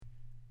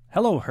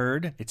Hello,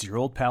 Herd. It's your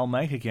old pal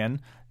Mike again,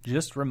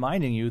 just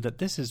reminding you that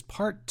this is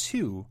part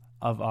 2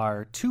 of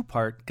our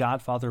 2-part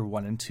Godfather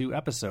 1 and 2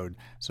 episode.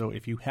 So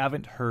if you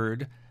haven't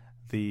heard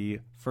the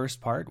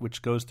first part,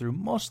 which goes through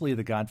mostly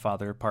the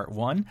Godfather Part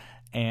 1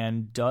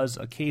 and does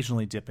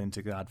occasionally dip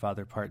into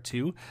Godfather Part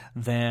 2,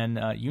 then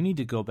you need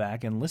to go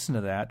back and listen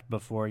to that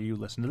before you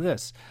listen to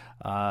this.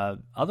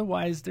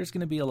 Otherwise, there's going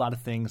to be a lot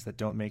of things that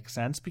don't make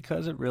sense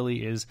because it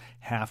really is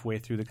halfway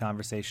through the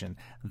conversation.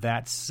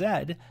 That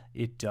said,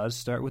 it does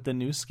start with the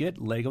new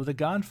skit, Lego the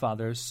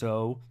Godfather,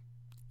 so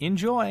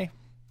enjoy!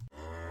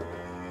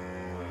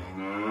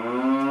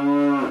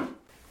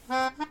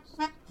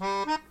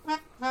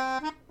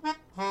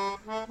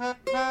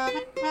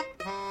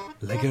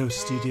 Lego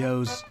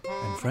Studios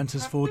and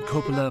Francis Ford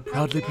Coppola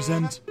proudly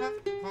present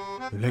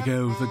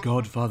Lego the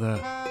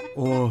Godfather,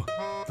 or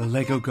The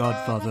Lego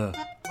Godfather.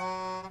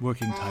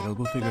 Working title,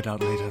 we'll figure it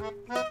out later.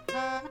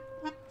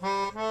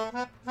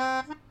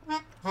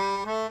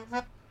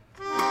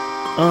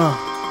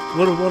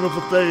 What a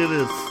wonderful day it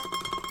is.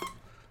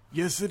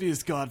 Yes, it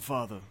is,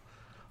 Godfather.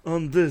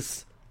 On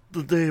this,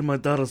 the day of my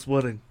daughter's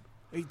wedding.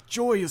 A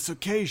joyous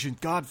occasion,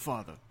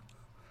 Godfather.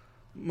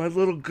 My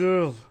little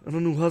girl and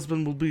her new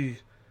husband will be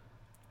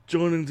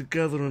joining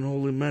together in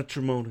holy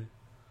matrimony.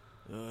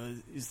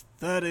 Is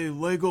that a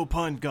Lego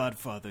pun,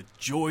 Godfather?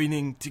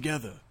 Joining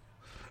together.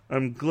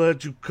 I'm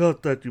glad you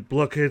caught that, you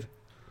blockhead.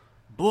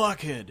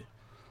 Blockhead.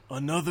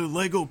 Another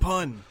Lego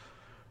pun.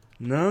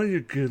 Now you're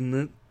getting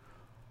it.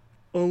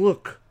 Oh,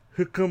 look.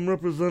 Here come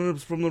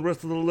representatives from the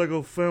rest of the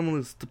Lego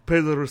families to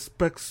pay their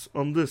respects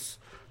on this,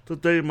 the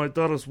day of my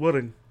daughter's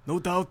wedding. No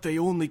doubt they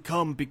only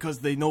come because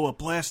they know a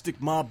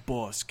plastic mob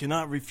boss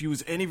cannot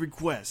refuse any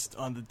request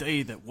on the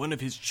day that one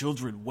of his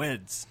children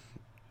weds.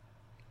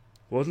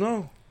 What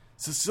now?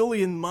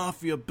 Sicilian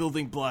mafia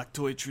building block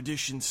toy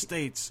tradition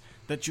states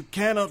that you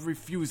cannot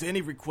refuse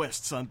any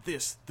requests on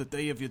this, the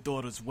day of your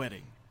daughter's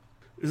wedding.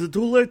 Is it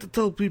too late to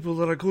tell people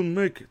that I couldn't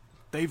make it?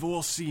 They've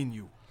all seen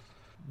you.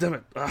 Damn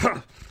it.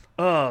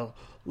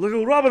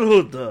 Lego Robin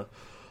Hood,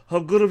 how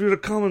good of you to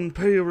come and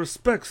pay your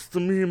respects to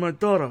me and my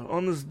daughter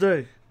on this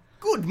day.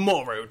 Good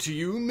morrow to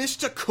you,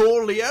 Mr.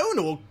 Corleone,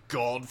 or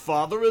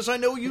Godfather, as I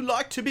know you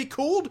like to be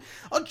called.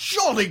 A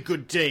jolly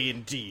good day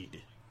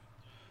indeed.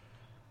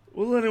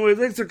 Well, anyway,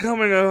 thanks for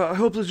coming. I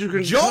hope that you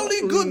can...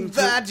 Jolly good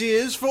that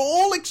is, for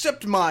all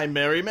except my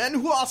merry men,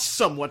 who are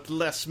somewhat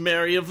less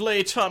merry of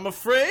late, I'm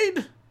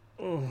afraid.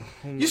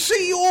 You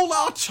see, all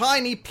our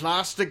tiny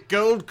plastic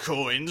gold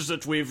coins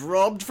that we've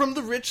robbed from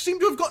the rich seem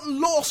to have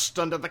gotten lost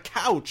under the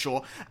couch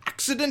or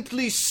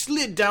accidentally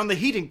slid down the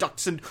heating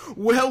ducts, and,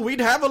 well, we'd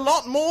have a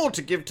lot more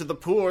to give to the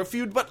poor if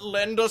you'd but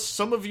lend us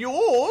some of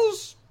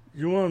yours.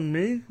 You want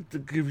me to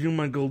give you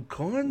my gold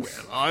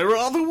coins? Well, I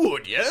rather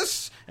would,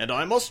 yes. And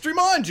I must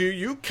remind you,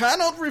 you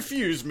cannot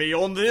refuse me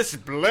on this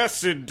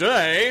blessed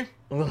day.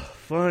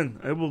 Fine,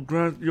 I will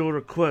grant your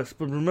request,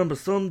 but remember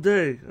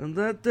someday, and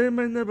that day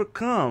may never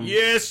come.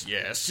 Yes,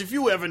 if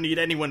you ever need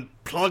anyone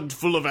plugged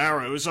full of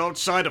arrows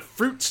outside a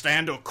fruit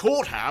stand or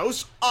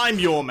courthouse, I'm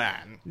your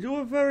man. You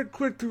were very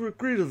quick to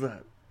agree to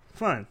that.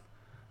 Fine,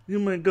 you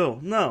may go.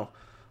 Now,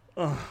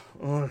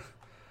 I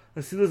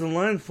see there's a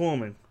line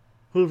forming.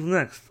 Who's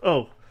next?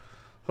 Oh,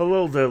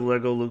 hello there,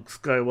 Lego Luke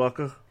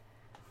Skywalker.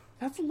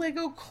 That's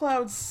Lego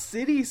Cloud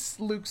City,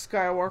 Luke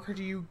Skywalker,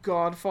 to you,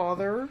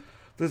 Godfather.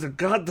 There's a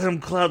goddamn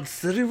Cloud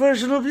City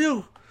version of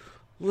you?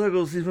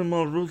 Lego's even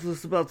more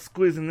ruthless about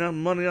squeezing that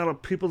money out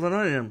of people than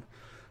I am.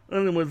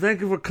 Anyway,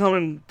 thank you for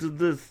coming to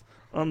this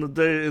on the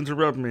day to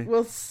interrupt me.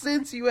 Well,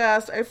 since you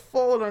asked, I've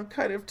fallen on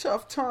kind of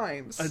tough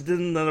times. I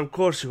didn't, and of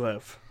course you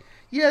have.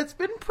 Yeah, it's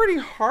been pretty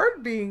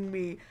hard being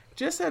me.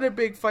 Just had a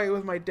big fight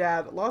with my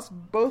dad. Lost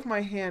both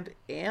my hand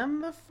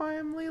and the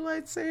family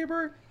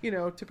lightsaber. You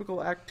know,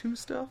 typical Act 2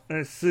 stuff.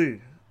 I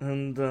see.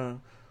 And,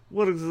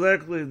 what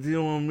exactly do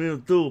you want me to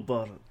do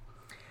about it?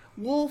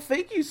 Well,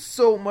 thank you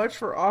so much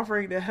for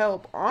offering to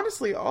help.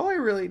 Honestly, all I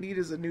really need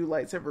is a new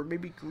lightsaber.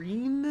 Maybe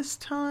green this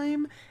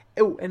time?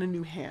 Oh, and a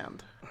new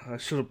hand. I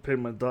should have paid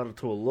my daughter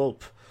to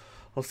elope.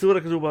 I'll see what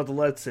I can do about the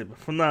lightsaber.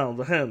 For now,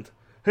 the hand.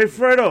 Hey,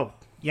 Fredo!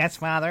 Yes,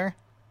 Father?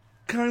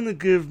 Kindly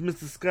give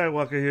Mr.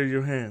 Skywalker here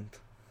your hand.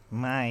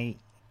 My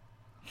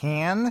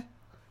hand?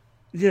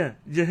 Yeah,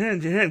 your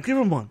hand. Give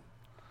him one.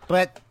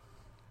 But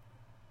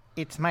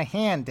it's my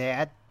hand,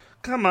 Dad.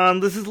 Come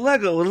on, this is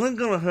Lego. It ain't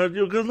gonna hurt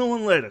you. Give no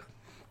one later.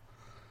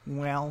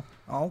 Well,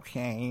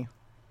 okay.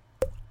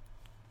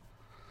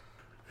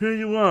 Here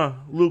you are,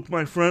 Luke,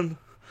 my friend.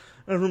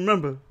 And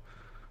remember,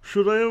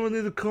 should I ever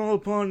need to call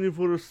upon you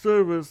for a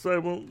service, I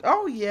will...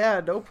 Oh,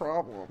 yeah, no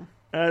problem.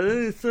 At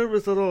any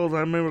service at all that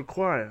I may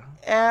require.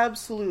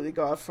 Absolutely,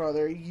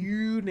 Godfather.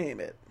 You name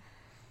it.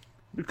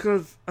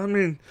 Because, I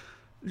mean,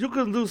 you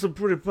can do some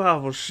pretty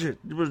powerful shit.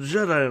 You're a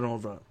Jedi and all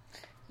that.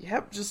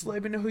 Yep, just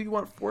let me know who you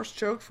want force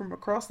choked from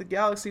across the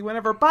galaxy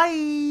whenever.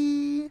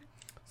 Bye!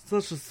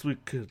 Such a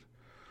sweet kid.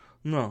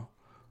 No,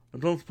 I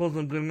don't suppose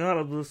I'm getting out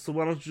of this, so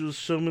why don't you just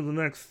show me the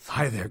next...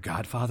 Hi there,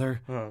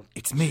 Godfather.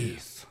 It's me,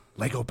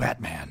 Lego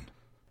Batman.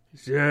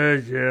 Yeah,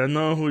 I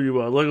know who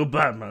you are. Lego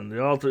Batman,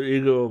 the alter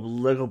ego of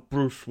Lego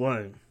Bruce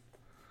Wayne.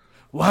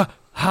 What?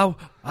 How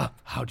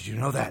did you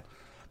know that?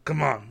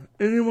 Come on,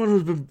 anyone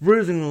who's been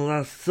breathing the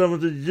last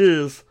 70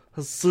 years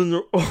has seen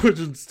your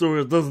origin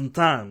story a dozen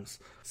times.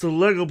 So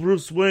Lego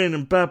Bruce Wayne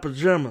in bat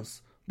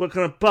pajamas, what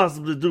can I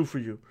possibly do for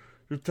you?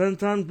 You're 10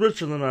 times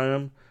richer than I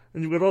am,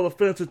 and you've got all the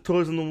fancy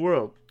toys in the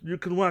world. You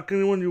can whack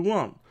anyone you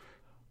want.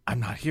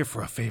 I'm not here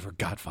for a favor,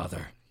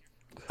 Godfather.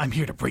 I'm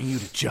here to bring you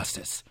to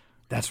justice.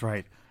 That's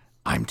right.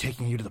 I'm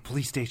taking you to the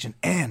police station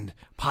and,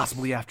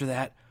 possibly after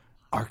that,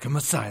 Arkham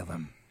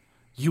Asylum.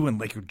 You and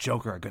Laker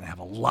Joker are going to have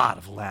a lot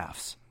of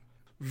laughs.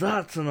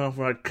 That's an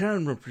offer I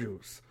can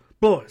refuse.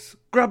 Boys,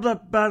 grab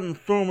that bat and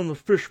throw him in the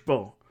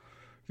fishbowl.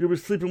 You'll be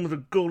sleeping with a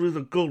Goldie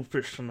the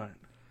goldfish tonight.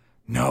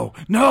 No,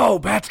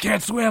 bats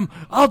can't swim.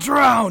 I'll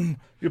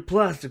drown. You're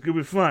plastic, you'll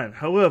be fine.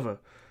 However,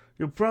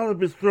 you'll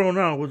probably be thrown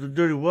out with the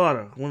dirty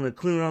water when they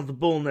clean out the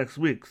bowl next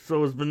week,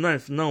 so it's been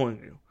nice knowing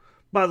you.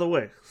 By the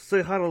way,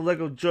 say hi to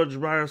Lego Judge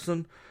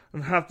Ryerson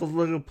and half the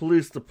Lego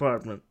Police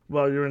Department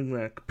while you're in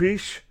there.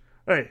 Capiche?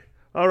 Hey,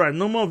 alright,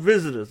 no more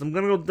visitors. I'm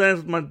gonna go dance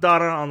with my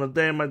daughter on the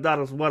day of my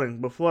daughter's wedding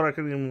before I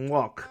can even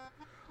walk.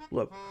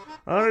 Look,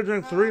 I already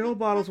drank 3 whole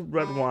bottles of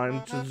red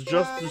wine since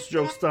just this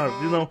joke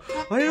started. You know,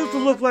 I used to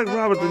look like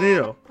Robert De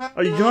Niro.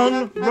 A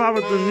young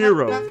Robert De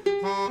Niro.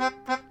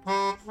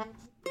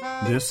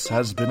 This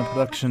has been a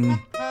production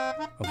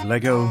of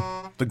Lego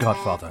The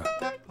Godfather.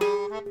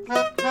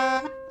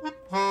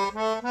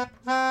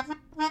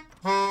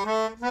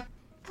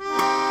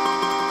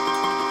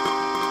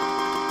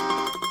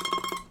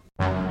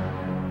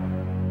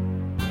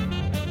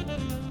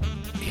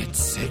 It's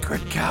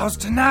Sacred Cows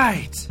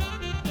Tonight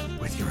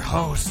with your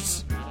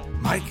hosts,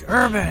 Mike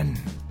Urban,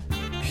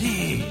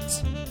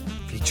 Pete,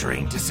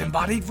 featuring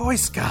Disembodied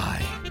Voice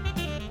Guy,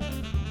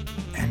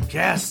 and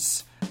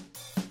guests,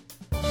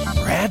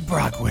 Brad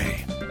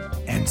Brockway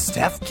and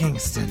Steph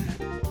Kingston,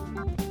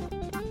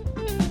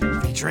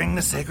 featuring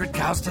the Sacred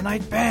Cows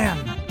Tonight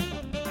band.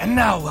 And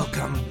now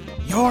welcome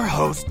your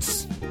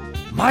hosts,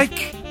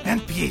 Mike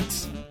and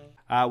Pete.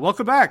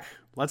 Welcome back.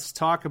 Let's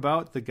talk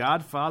about The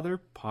Godfather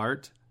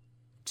Part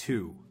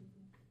 2.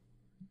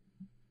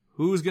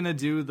 Who's going to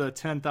do the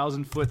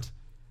 10,000 foot...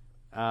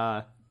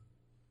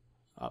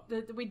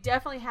 we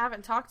definitely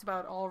haven't talked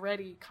about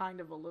already kind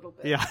of a little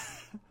bit. Yeah.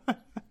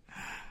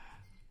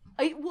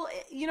 As we were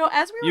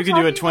You can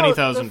do a talking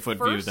about 20,000 the foot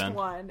view first then.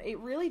 one, it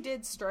really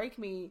did strike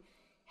me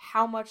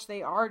how much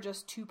they are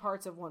just 2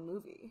 parts of one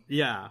movie.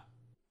 Yeah.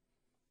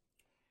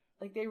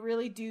 Like, they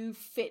really do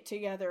fit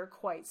together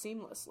quite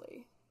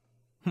seamlessly.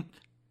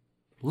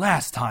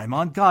 Last time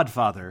on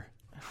Godfather.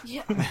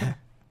 Yeah.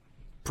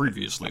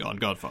 Previously on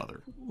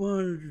Godfather. Why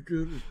did you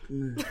do this to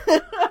me?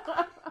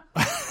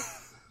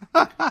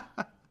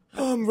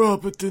 I'm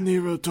Robert De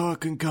Niro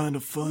talking kind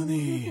of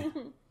funny.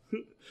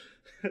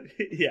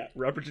 Yeah,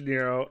 Robert De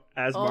Niro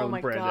as Oh Marlon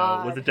my Brando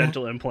God. with a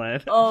dental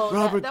implant. Oh,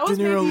 Robert that De was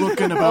Niro maybe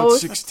looking the about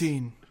most,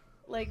 16.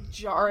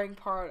 jarring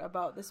part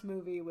about this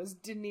movie was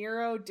De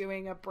Niro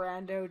doing a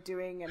Brando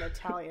doing an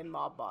Italian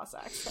mob boss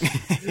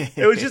accent.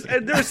 It was just,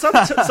 and there was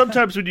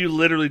sometimes when you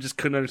literally just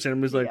couldn't understand him.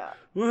 It was like, Yeah.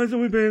 Why isn't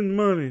we paying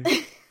money?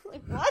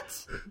 Like,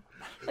 what?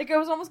 Like, I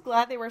was almost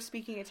glad they were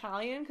speaking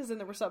Italian, because then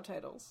there were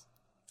subtitles.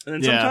 and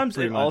then Yeah, sometimes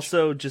pretty it much.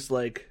 also just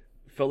like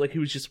felt like he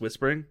was just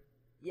whispering.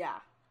 Yeah.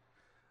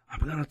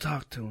 I'm gonna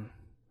talk to him.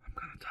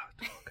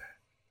 Okay.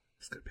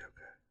 It's gonna be okay.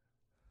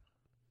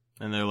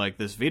 And they're like,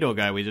 this Vito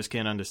guy, we just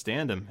can't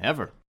understand him,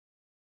 ever.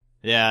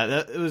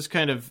 Yeah, it was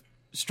kind of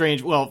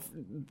strange. Well,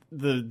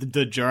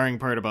 the jarring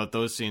part about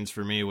those scenes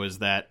for me was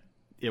that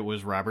it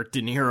was Robert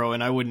De Niro,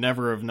 and I would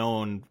never have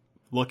known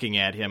looking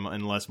at him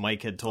unless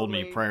Mike had told me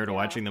Totally, prior to yeah.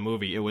 watching the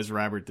movie it was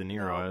Robert De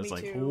Niro. No, I was me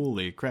like, too.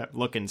 holy crap,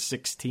 looking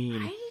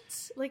 16. Right?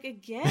 Like,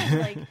 again,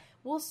 like,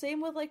 well, same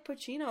with, like,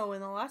 Pacino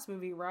in the last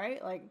movie,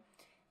 right? Like,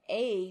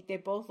 A, they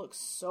both look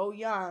so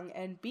young,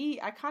 and B,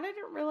 I kind of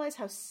didn't realize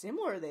how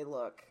similar they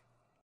look.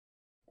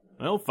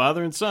 Well,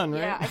 father and son,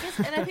 right? Yeah, I guess,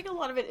 and I think a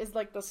lot of it is,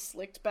 like, the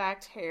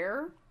slicked-backed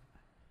hair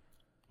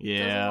does a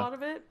Yeah. lot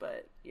of it,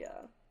 but, yeah.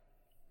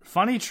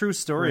 Funny true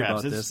story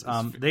Perhaps about it's this.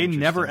 They interesting.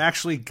 never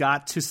actually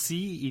got to see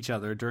each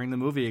other during the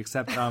movie,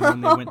 except when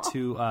they went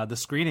to the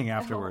screening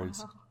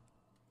afterwards.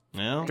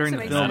 Well, During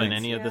the not filming. in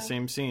any of the Yeah.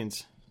 same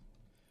scenes.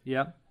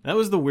 Yep. That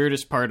was the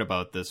weirdest part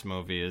about this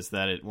movie, is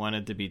that it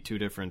wanted to be 2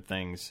 different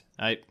things.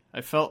 I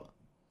felt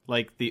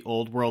like the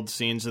old world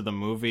scenes of the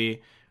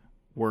movie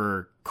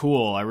were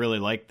cool. I really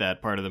liked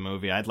that part of the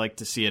movie. I'd like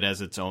to see it as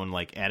its own,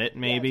 like, edit,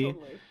 maybe. Yeah,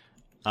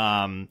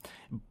 totally.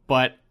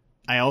 But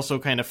I also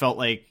kind of felt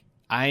like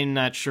I'm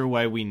not sure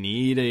why we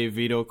need a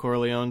Vito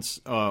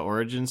Corleone's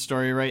origin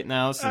story right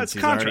now, since it's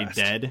he's contrast. already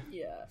dead.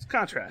 Yeah. It's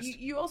contrast.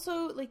 You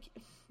also, like,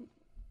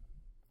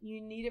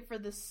 you need it for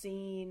the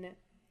scene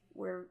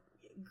where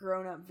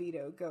grown-up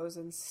Vito goes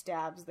and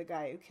stabs the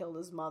guy who killed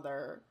his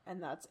mother,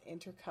 and that's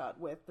intercut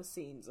with the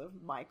scenes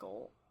of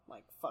Michael,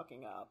 like,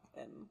 fucking up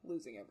and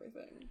losing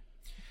everything.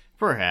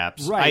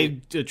 Perhaps.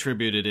 Right. I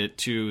attributed it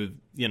to,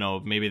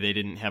 maybe they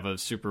didn't have a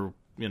super,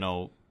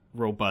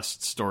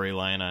 robust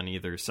storyline on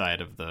either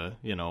side of the,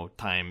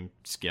 time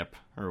skip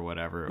or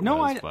whatever it No,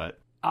 was. But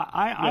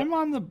I'm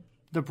on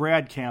the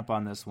Brad camp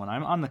on this one.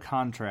 I'm on the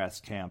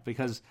contrast camp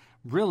because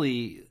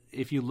really,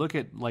 if you look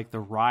at like the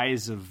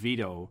rise of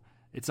Vito,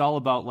 it's all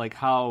about like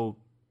how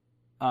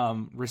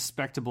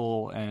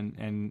respectable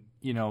and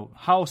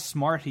how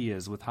smart he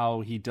is with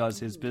how he does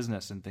his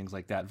business and things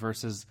like that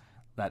versus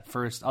that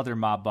first other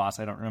mob boss.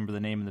 I don't remember the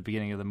name in the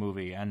beginning of the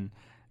movie. And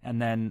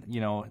then,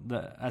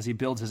 as he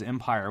builds his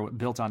empire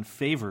built on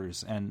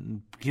favors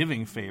and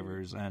giving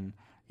favors and,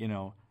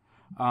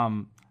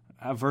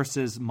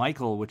 versus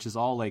Michael, which is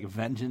all like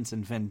vengeance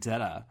and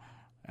vendetta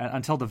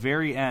until the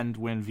very end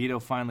when Vito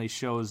finally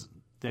shows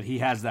that he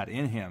has that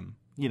in him,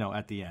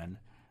 at the end,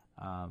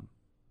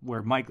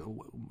 where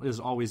Michael is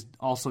always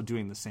also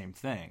doing the same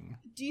thing.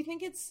 Do you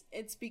think it's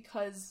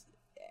because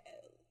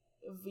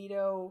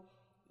Vito,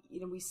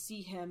 we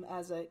see him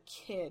as a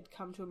kid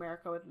come to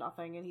America with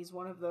nothing, and he's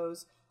one of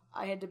those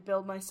I had to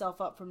build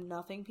myself up from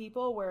nothing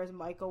people, whereas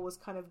Michael was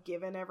kind of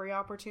given every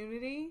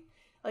opportunity?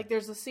 Like,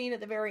 there's a scene at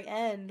the very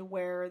end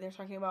where they're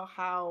talking about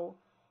how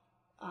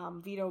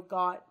Vito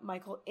got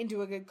Michael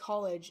into a good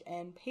college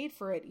and paid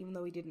for it, even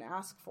though he didn't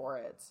ask for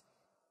it.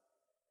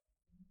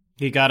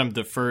 he got him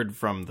deferred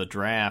from the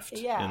draft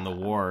in the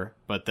Yeah. war,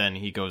 but then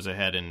he goes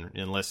ahead and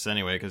enlists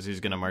anyway because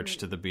he's going to march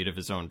to the beat of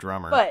his own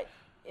drummer.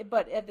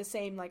 But at the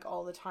same, like,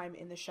 all the time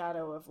in the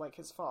shadow of, like,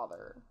 his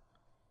father.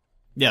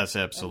 Yes,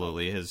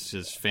 absolutely.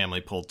 His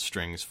family pulled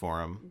strings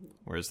for him,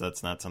 whereas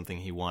that's not something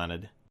he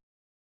wanted.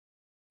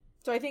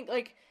 So I think,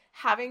 like,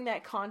 having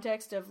that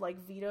context of, like,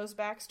 Vito's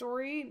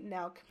backstory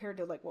now compared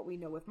to, like, what we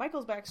know with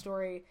Michael's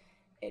backstory,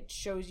 it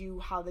shows you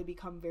how they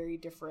become very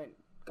different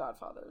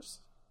godfathers.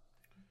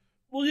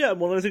 Well, yeah.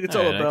 Well, I think it's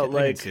all about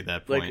I can see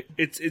that point. like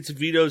it's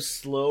Vito's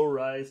slow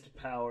rise to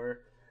power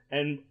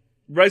and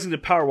rising to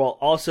power while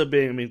also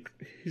being. I mean,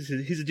 he's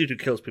a dude who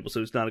kills people,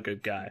 so he's not a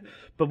good guy.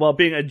 But while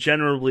being a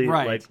generally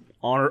like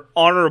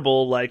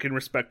honorable, like and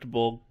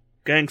respectable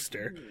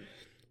gangster,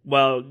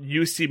 while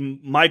you see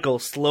Michael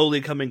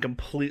slowly coming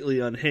completely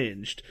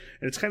unhinged,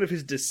 and it's kind of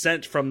his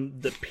descent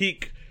from the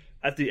peak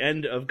at the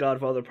end of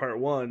Godfather Part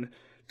 1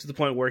 to the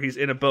point where he's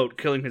in a boat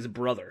killing his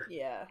brother.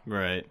 Yeah.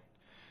 Right.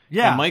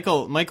 Yeah.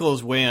 And Michael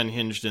is way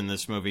unhinged in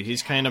this movie.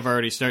 He's kind of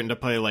already starting to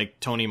play like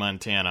Tony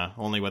Montana,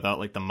 only without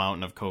like the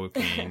mountain of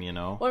cocaine, you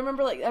know? Well, I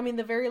remember, like, I mean,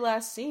 the very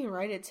last scene,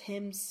 right? It's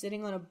him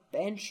sitting on a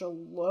bench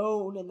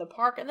alone in the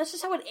park, and that's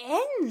just how it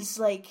ends.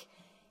 Like,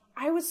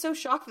 I was so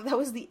shocked that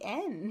was the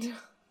end.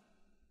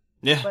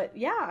 Yeah. But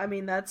yeah, I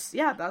mean, that's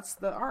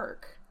the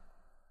arc.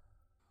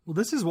 Well,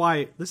 this is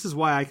why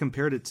I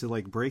compared it to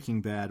like Breaking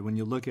Bad. When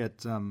you look at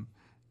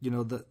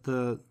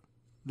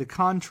the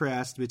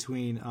contrast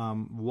between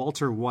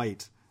Walter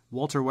White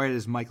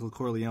is Michael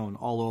Corleone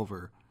all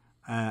over,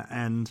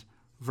 and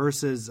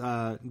versus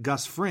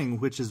Gus Fring,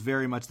 which is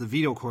very much the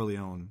Vito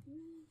Corleone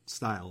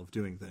style of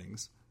doing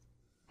things.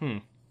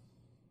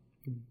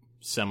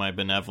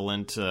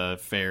 Semi-benevolent,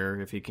 fair,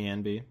 if he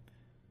can be.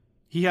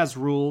 He has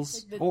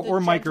rules, Like or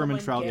Mike gentleman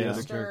Ehrmantraut, the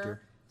other gangster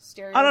character.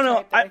 I don't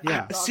know. stereotype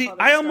that, like, See,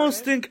 Godfather I almost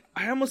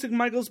started. think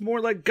Michael's more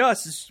like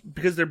Gus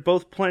because they're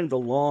both playing the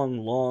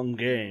long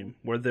game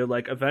where they're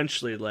like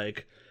eventually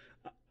like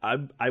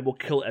I will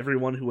kill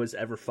everyone who has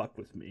ever fucked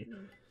with me.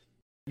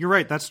 You're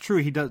right. That's true.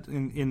 He does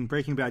in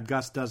Breaking Bad.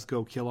 Gus does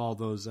go kill all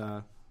those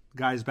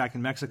guys back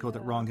in Mexico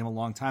that wronged him a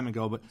long time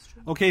ago. But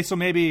okay, so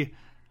maybe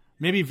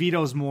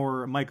Vito's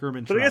more Mike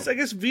Ehrmantraut. But I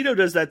guess Vito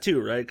does that too,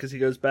 right? Because he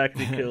goes back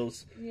and he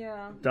kills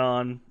Yeah.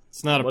 Don.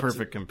 It's not a What's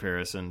perfect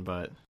comparison,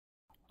 but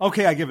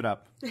Okay, I give it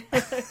up.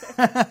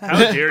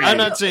 How dare you? I'm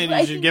not saying I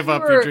you should think give you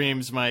up were- your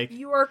dreams, Mike.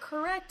 You are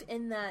correct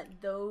in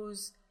that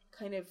those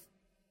kind of,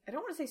 I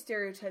don't want to say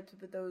stereotypes,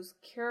 but those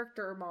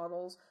character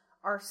models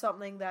are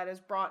something that is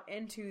brought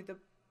into the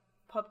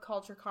pop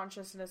culture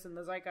consciousness and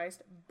the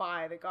zeitgeist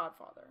by The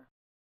Godfather.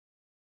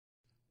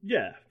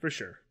 Yeah, for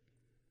sure.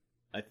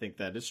 I think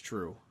that is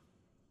true.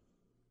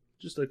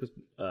 Just like with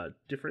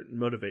different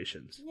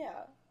motivations.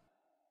 Yeah.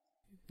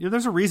 Yeah,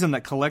 there's a reason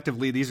that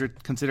collectively these are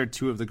considered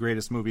two of the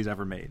greatest movies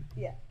ever made.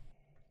 Yeah.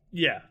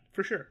 Yeah,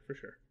 for sure.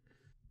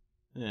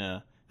 Yeah.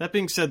 That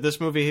being said, this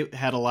movie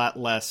had a lot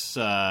less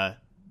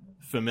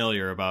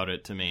familiar about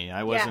it to me.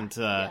 I wasn't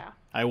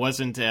I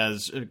wasn't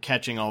as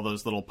catching all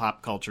those little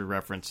pop culture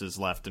references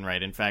left and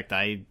right. In fact,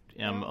 I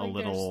am a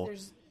little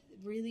There's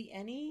really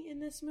any in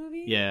this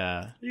movie?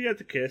 yeah. You got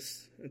the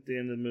kiss at the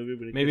end of the movie.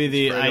 When he Maybe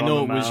kisses Fredo I on know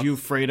the it was mouth. you,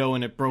 Fredo,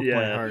 and it broke my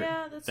Yeah. heart.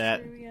 Yeah, that's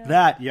that true, yeah.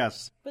 That,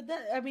 yes. But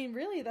that, I mean,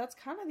 really, that's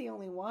kind of the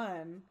only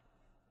one.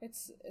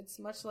 It's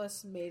much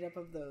less made up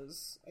of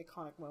those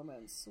iconic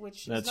moments,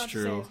 which That's is not to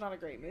true. say it's not a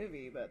great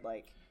movie, but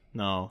like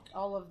No.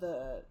 all of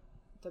the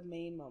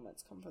main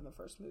moments come from the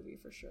first movie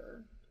for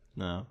sure.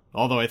 No.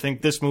 Although I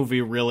think this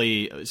movie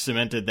really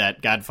cemented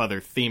that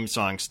Godfather theme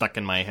song stuck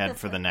in my head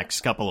for the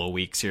next couple of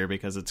weeks here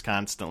because it's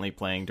constantly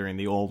playing during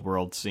the old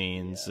world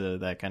scenes,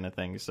 that kind of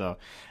thing. So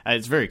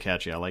it's very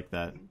catchy. I like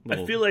that.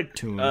 I feel like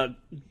tune.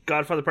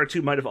 Godfather Part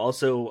 2 might have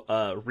also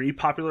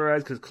repopularized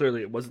because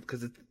clearly it wasn't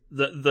because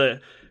the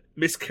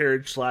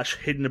miscarriage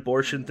 / hidden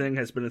abortion thing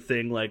has been a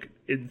thing like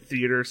in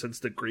theater since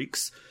the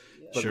Greeks.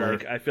 But Sure.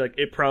 like I feel like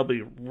it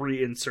probably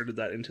reinserted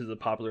that into the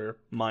popular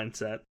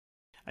mindset.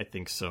 I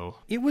think so.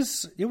 It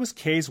was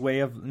Kay's way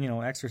of,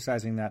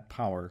 exercising that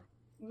power.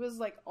 It was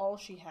like all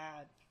she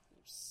had.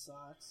 Which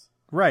sucks.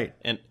 Right.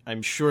 And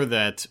I'm sure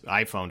that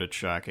I found it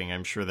shocking.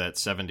 I'm sure that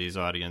 70s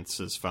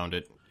audiences found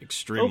it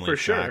extremely for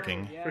sure.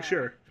 shocking. Yeah. For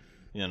sure.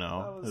 You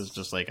know, That it was- was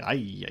just like, ay.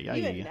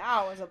 Even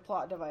now, as a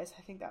plot device,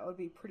 I think that would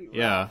be pretty rough.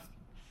 Yeah.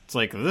 It's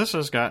like, this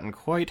has gotten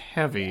quite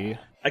heavy.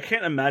 I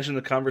can't imagine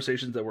the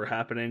conversations that were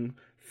happening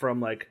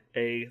from like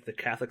A, the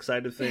Catholic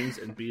side of things,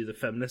 and B, the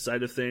feminist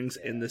side of things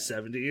in the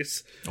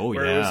 70s. Oh,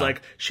 where it was yeah.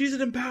 like, she's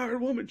an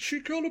empowered woman, she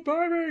killed a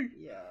baby.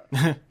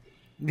 Yeah.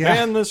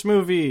 Ban this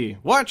movie.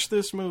 Watch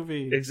this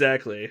movie.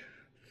 Exactly.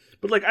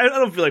 But like, I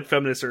don't feel like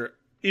feminists are,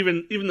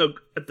 even though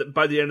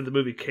by the end of the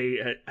movie Kay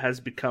has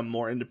become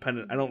more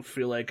independent, I don't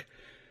feel like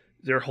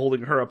they're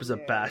holding her up as a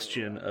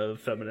bastion of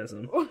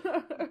feminism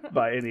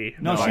by any.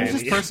 No, by she was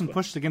any- this person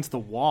pushed against the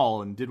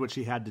wall and did what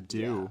she had to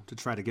do to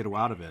try to get her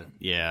out of it.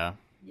 Yeah.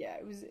 Yeah,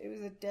 it was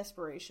a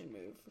desperation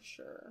move for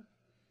sure.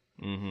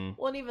 Mm-hmm.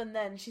 Well, and even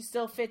then, she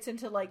still fits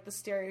into like the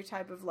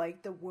stereotype of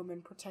like the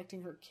woman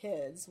protecting her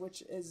kids,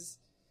 which is,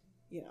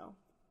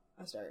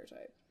 a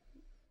stereotype.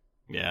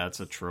 Yeah, it's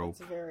a trope. It's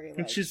a very And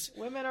like she's-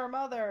 women are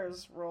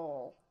mothers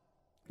role.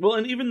 Well,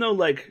 and even though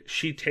like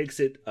she takes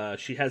it,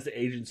 she has the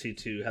agency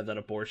to have that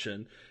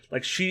abortion.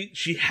 Like she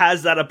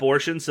has that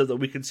abortion so that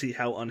we can see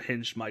how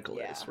unhinged Michael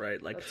is,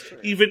 right? Like that's true.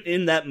 even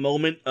in that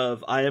moment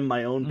of I am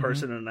my own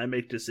person and I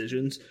make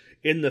decisions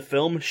in the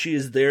film, she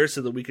is there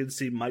so that we can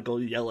see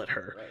Michael yell at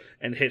her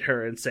and hit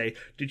her and say,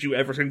 "Did you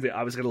ever think that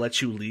I was going to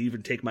let you leave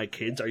and take my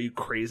kids? Are you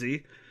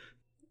crazy?"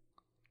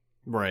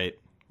 Right.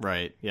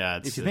 Yeah.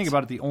 If you think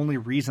about it, the only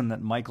reason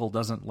that Michael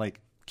doesn't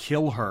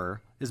kill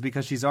her is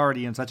because she's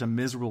already in such a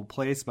miserable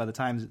place by the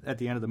time at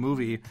the end of the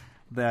movie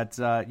that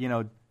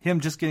him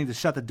just getting to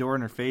shut the door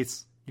in her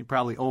face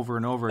probably over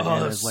and over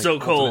again that's is like so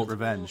ultimate cold.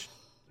 revenge.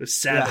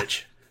 It's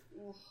savage.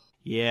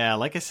 Yeah,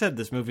 like I said,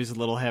 this movie's a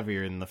little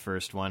heavier than the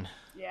first one.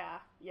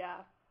 Yeah.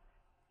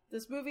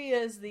 This movie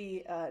is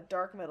the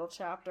dark middle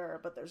chapter,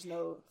 but there's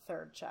no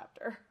third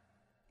chapter.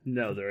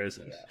 No, there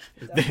isn't.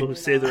 Definitely People who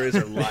say not. there is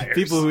are liars.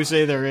 People who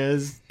say there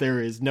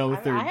is no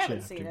third I haven't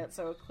chapter. seen it,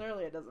 so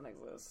clearly it doesn't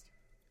exist.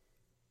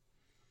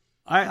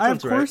 I of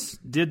Sounds right. course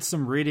did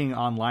some reading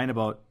online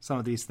about some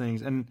of these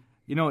things, and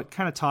it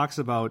kind of talks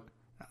about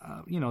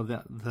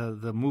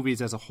the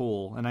movies as a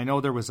whole. And I know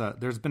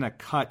there's been a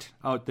cut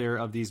out there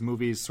of these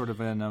movies, sort of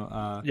in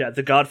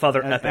The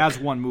Godfather epic. as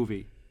one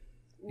movie.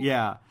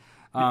 Yeah,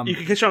 you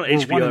can catch it on where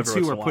HBO 1 and every 2 once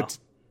in are a while. put.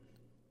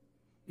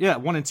 Yeah,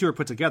 1 and 2 are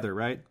put together,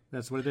 right?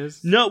 That's what it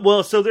is. No,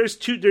 well, so there's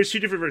two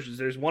different versions.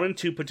 There's 1 and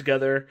 2 put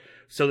together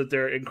so that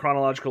they're in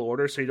chronological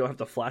order, so you don't have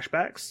the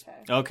flashbacks.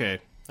 Okay.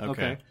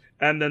 Okay.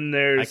 And then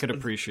there's I could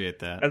appreciate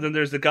that. and then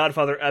there's the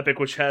Godfather epic,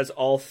 which has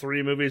all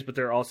 3 movies, but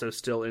they're also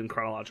still in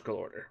chronological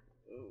order.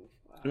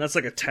 And that's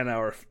like a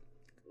 10-hour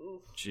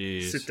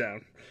Jeez. sit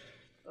down.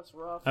 That's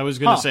rough. I was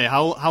going to say,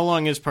 how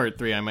long is part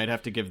 3? I might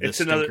have to give this It's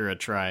another- stinker a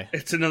try.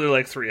 It's another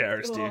like 3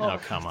 hours, dude. Oh,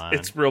 come on.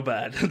 It's real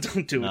bad. Don't do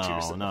it to No,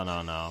 yourself.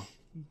 no.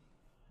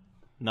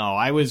 No,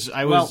 I was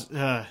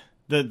the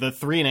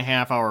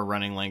 3.5 hour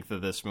running length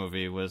of this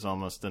movie was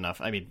almost enough.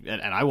 I mean,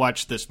 and I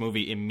watched this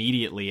movie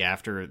immediately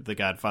after The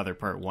Godfather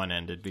Part 1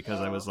 ended because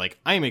I was like,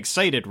 I'm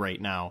excited right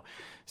now.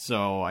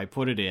 So I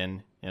put it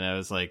in, and I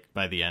was like,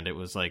 by the end, it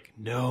was like,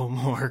 no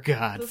more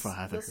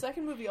Godfather. The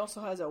second movie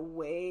also has a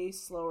way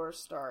slower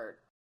start.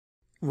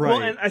 Right.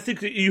 Well, and I think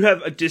that you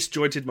have a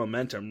disjointed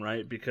momentum,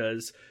 right?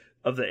 Because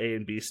of the A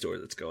and B story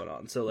that's going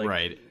on. So, like,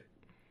 Right.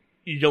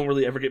 you don't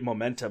really ever get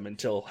momentum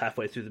until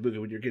halfway through the movie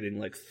when you're getting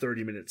like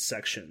 30-minute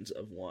sections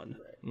of one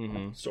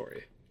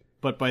story.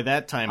 But by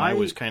that time, I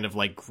was kind of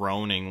like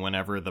groaning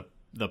whenever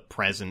the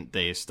present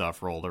day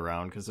stuff rolled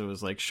around because it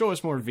was like, show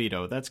us more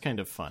Vito. That's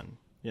kind of fun.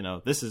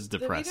 This is The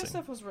depressing. Vito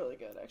stuff was really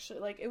good, actually.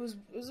 Like, it was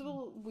a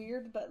little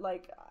weird, but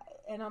like,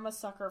 and I'm a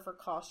sucker for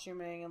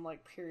costuming and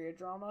like period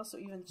drama, so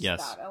even just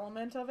Yes. that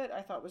element of it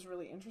I thought was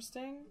really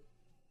interesting.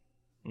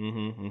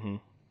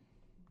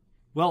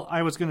 Well,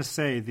 I was going to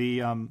say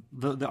the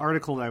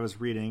article that I was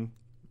reading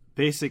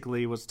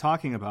basically was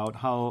talking about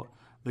how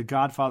The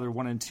Godfather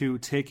 1 and 2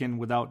 taken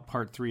without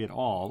Part 3 at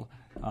all.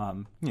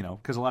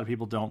 Because a lot of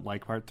people don't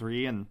like Part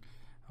 3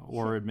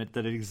 or admit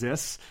that it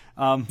exists.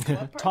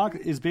 Talk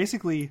is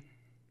basically,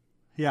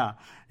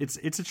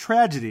 it's a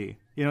tragedy.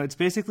 It's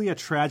basically a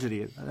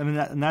tragedy. I mean,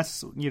 and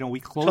that's we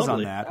close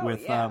Totally. on that Oh,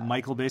 with yeah.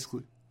 Michael.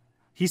 Basically,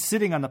 he's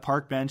sitting on the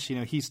park bench.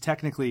 He's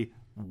technically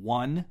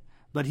won.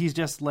 But he's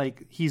just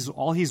like he's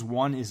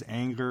won is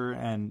anger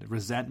and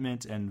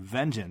resentment and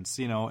vengeance,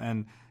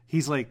 and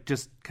he's like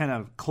just kind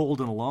of cold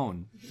and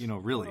alone,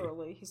 really.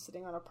 Literally, he's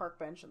sitting on a park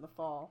bench in the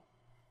fall,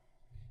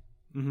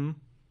 In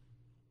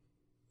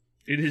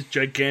his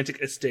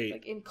gigantic estate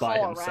like in by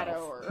Colorado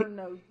himself. or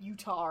no,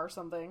 Utah or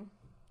something,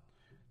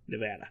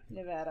 Nevada.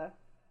 Nevada.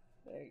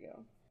 There you go.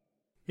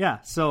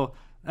 Yeah. So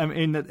I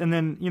mean, and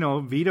then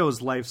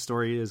Vito's life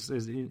story is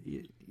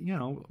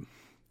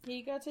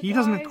He got to He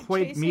doesn't die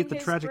quite chasing meet the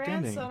his tragic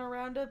grandson ending.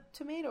 around a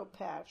tomato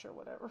patch or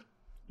whatever.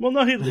 Well,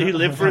 no, he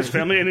lived for his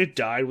family and he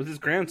died with his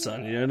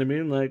grandson. You know what I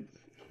mean? Like,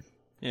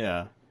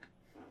 Yeah.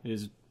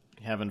 He's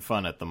having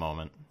fun at the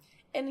moment.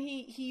 And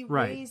he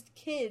Right. raised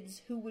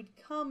kids who would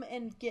come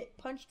and get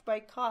punched by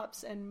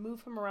cops and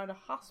move him around a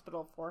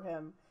hospital for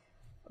him.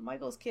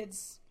 Michael's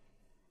kids...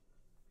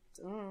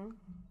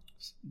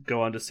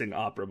 go on to sing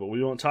opera, but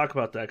we won't talk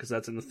about that because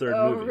that's in the third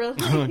Oh, movie. really?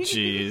 Oh,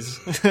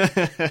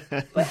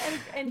 jeez. But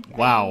and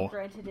Wow. I mean,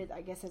 granted, it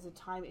I guess as a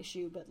time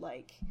issue, but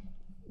like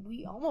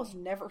we almost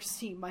never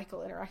see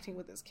Michael interacting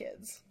with his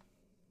kids.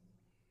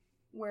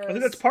 Whereas, I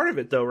think that's part of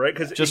it, though, right?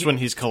 Because Just when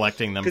he's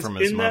collecting them from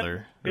his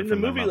mother. or in the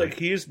from their movie, mother. like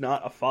he is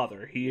not a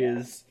father. He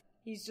is.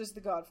 he's just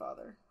the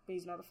godfather, but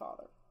he's not a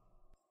father.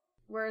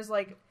 Whereas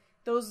like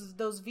those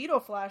Vito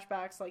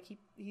flashbacks, like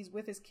he's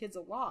with his kids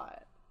a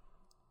lot.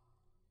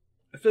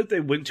 I feel like they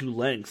went to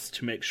lengths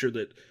to make sure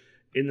that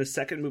in the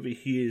second movie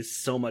he is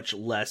so much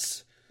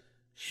less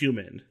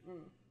human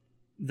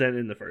than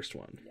in the first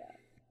one. Yeah.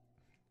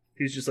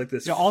 He's just like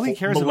this all he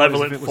cares about is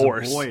malevolent if it was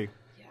force. a boy.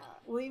 Yeah.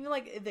 Well, even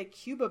like the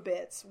Cuba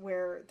bits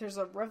where there's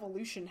a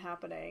revolution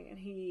happening, and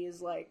he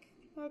is like,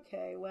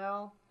 "Okay,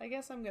 well, I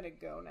guess I'm gonna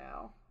go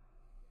now."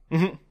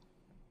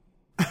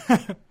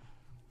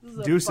 This is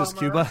a Deuces,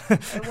 bummer. Cuba.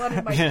 I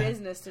wanted my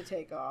business to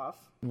take off.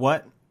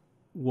 What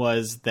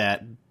was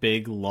that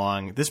big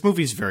long... This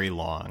movie's very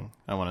long,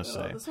 I want to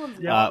say. This one's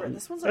Yeah,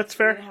 this one's like that's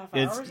fair. 3.5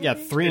 It's hours. I yeah,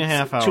 think?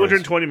 3.5 hours.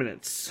 220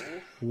 minutes.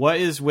 What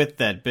is with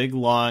that big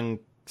long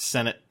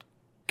Senate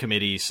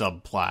committee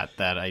subplot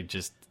that I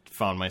just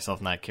found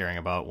myself not caring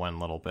about one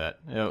little bit?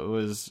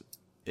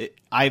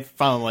 I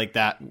found like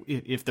that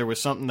if there was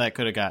something that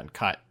could have gotten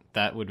cut,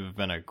 that would have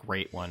been a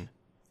great one.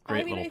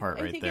 Great little part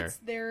I right think there. It's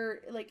there,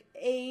 like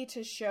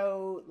to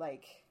show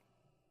like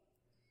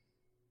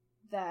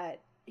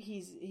that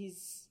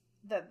he's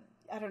that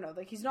I don't know,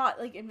 like he's not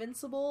like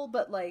invincible,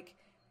 but like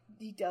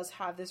he does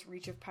have this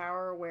reach of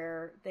power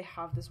where they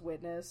have this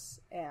witness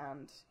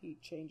and he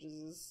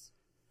changes his.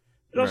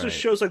 It also Right.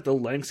 shows like the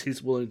lengths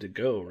he's willing to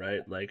go,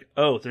 right? Like,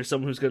 oh, there's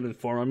someone who's going to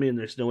inform on me, and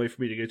there's no way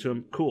for me to get to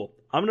him. Cool.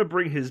 I'm going to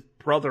bring his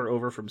brother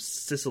over from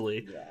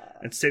Sicily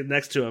and sit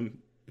next to him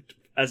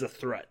as a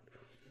threat.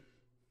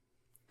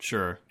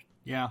 Sure.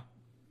 Yeah.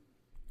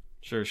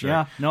 Sure.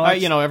 Yeah, no,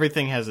 that's-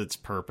 everything has its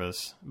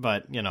purpose,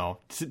 but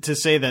to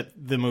say that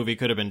the movie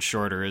could have been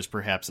shorter is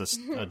perhaps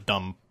a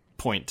dumb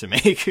point to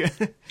make.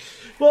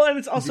 Well, and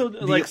it's also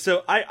like,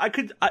 so I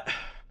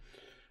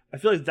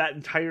feel like that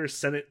entire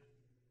Senate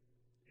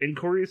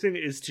inquiry thing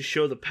is to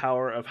show the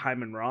power of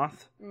Hyman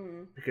Roth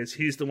because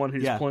he's the one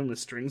who's pulling the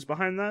strings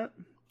behind that.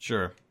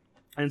 Sure.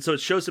 And so it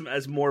shows him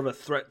as more of a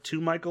threat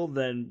to Michael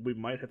than we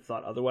might have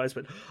thought otherwise.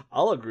 But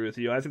I'll agree with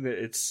you. I think that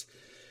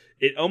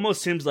it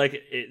almost seems like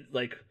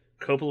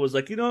Coppola was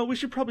like, you know what, we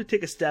should probably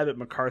take a stab at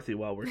McCarthy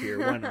while we're here.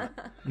 Why not?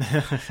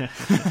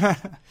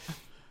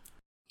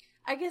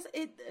 I guess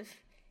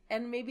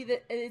and maybe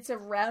it's a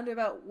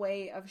roundabout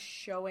way of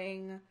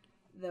showing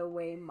the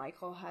way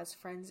Michael has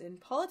friends in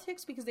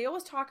politics, because they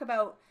always talk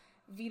about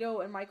Vito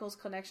and Michael's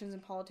connections in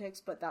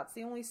politics, but that's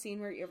the only scene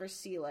where you ever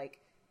see like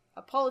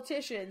a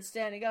politician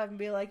standing up and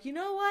be like, you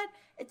know what?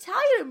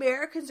 Italian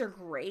Americans are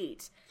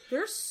great.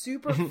 They're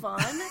super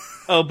fun.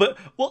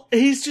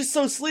 He's just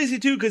so sleazy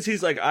too, because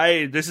he's like,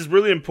 this is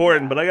really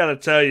important, but I gotta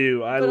tell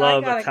you, I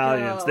love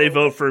Italians. Go. They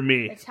vote for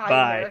me. Italian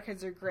Bye.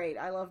 Americans are great.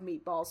 I love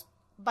meatballs.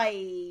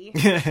 Bye.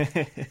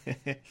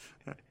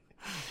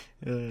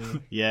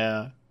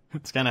 Yeah.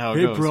 It's kind of how it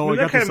Hey, goes. bro, I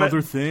that got this kinda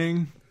other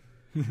thing.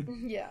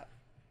 Yeah.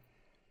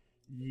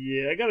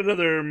 Yeah, I got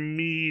another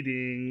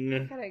meeting. I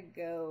gotta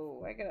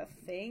go. I got a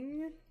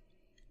thing.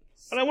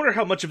 And I wonder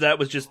how much of that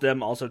was just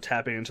them also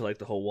tapping into like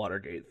the whole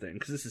Watergate thing,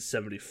 because this is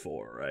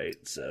 74, right?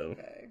 So,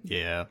 Okay.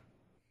 Yeah.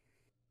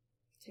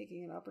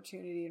 Taking an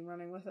opportunity and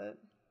running with it.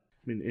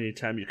 I mean,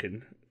 anytime you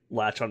can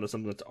latch onto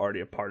something that's already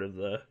a part of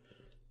the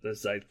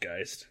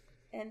zeitgeist.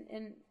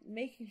 And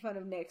making fun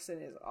of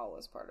Nixon is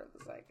always part of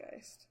the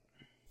zeitgeist.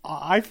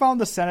 I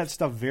found the Senate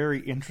stuff very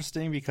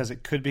interesting because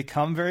it could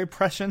become very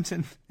prescient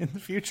in the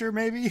future,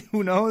 maybe.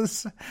 Who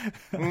knows?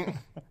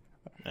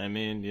 I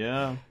mean,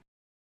 yeah.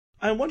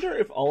 I wonder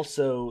if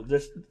also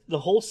the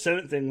whole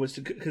Senate thing was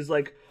because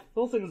like the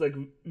whole thing is like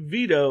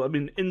Vito. I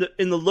mean, in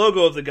the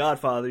logo of The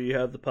Godfather, you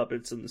have the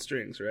puppets and the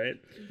strings, right?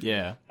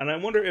 Yeah. And I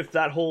wonder if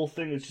that whole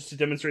thing is just to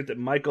demonstrate that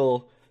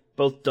Michael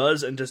both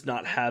does and does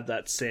not have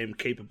that same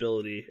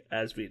capability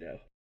as Vito.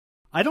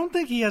 I don't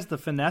think he has the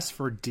finesse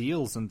for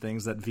deals and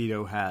things that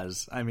Vito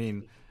has. I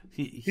mean,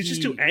 he's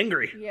just too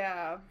angry.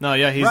 Yeah. No,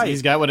 yeah,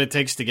 he's got what it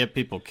takes to get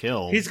people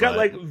killed. He's got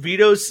like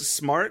Vito's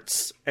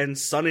smarts and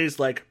Sonny's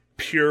like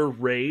pure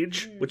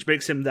rage, which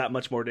makes him that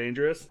much more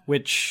dangerous.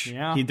 Which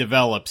he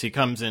develops. He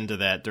comes into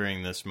that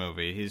during this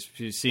movie.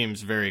 He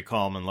seems very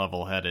calm and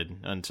level-headed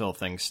until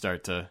things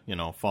start to,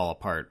 fall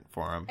apart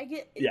for him. I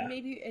get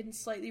maybe and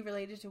slightly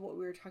related to what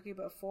we were talking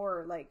about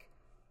before, like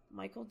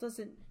Michael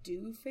doesn't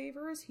do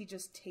favors, he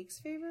just takes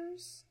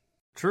favors.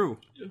 True.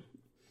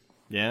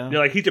 Yeah.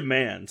 Like he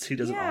demands, he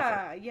doesn't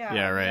offer. Yeah,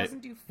 Yeah, right. He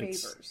doesn't do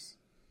favors.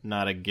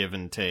 not a give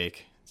and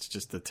take. It's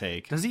just a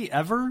take. Does he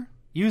ever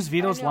use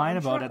Vito's line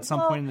about at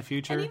some point in the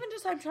future? And even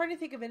just, I'm trying to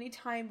think of any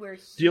time where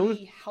The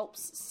he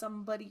helps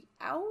somebody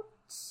out.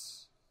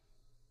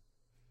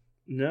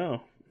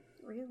 No.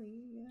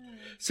 Really? Yeah.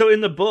 So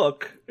in the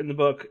book,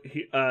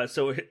 he,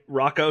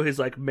 Rocco, his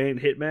like main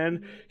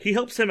hitman, he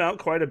helps him out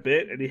quite a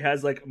bit, and he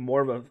has like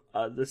more of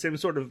a the same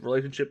sort of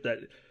relationship that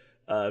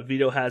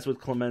Vito has with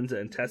Clemenza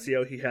and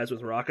Tessio. He has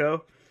with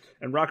Rocco,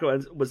 and Rocco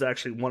was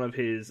actually one of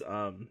his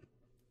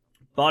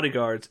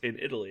bodyguards in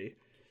Italy.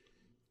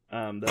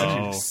 That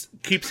actually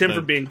keeps him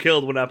from being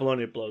killed when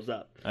Apollonia blows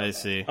up. I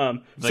see.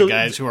 The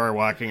guys who are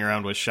walking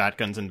around with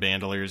shotguns and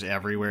bandoliers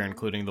everywhere,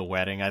 including the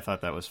wedding. I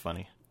thought that was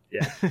funny.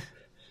 Yeah.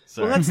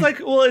 Sorry. Well, that's like,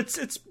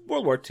 it's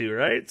World War II,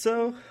 right?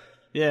 So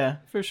yeah,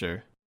 for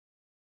sure.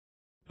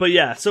 But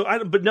yeah,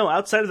 but no,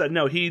 outside of that,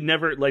 no, he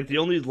never, like, the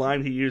only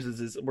line he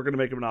uses is, we're going to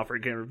make him an offer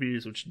he can't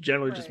refuse, which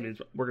generally just means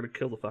we're going to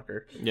kill the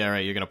fucker. Yeah,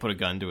 right, you're going to put a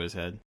gun to his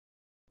head.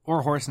 Or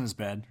a horse in his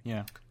bed,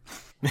 yeah.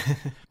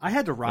 I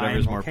had to rhyme,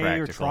 Whatever's more okay,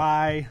 practical. or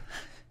try.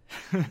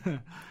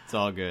 It's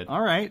all good.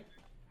 All right.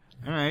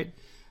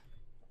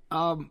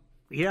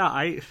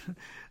 Yeah,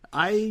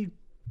 I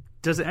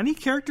does any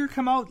character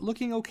come out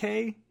looking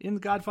okay in The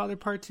Godfather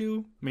Part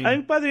 2? I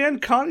think by the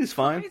end, Connie's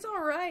fine. He's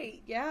all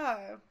right.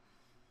 Yeah.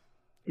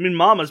 I mean,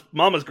 Mama's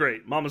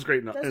great. Mama's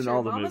great in True.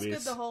 all the Mama's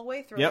movies. good the whole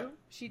way through. Yep.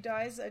 She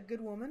dies a good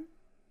woman.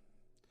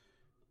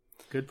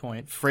 Good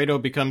point.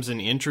 Fredo becomes an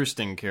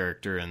interesting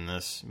character in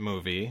this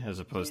movie, as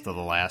opposed to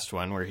the last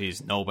one, where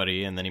he's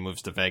nobody, and then he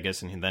moves to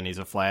Vegas, and then he's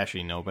a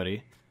flashy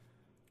nobody.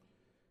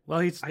 Well,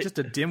 he's just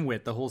a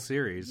dimwit the whole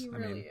series. He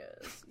really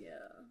is, yeah.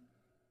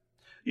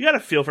 You gotta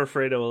feel for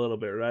Fredo a little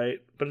bit, right?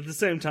 But at the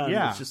same time,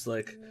 Yeah. it's just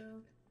like...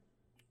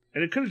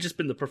 And it could have just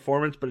been the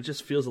performance, but it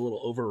just feels a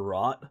little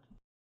overwrought.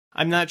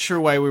 I'm not sure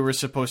why we were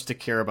supposed to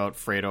care about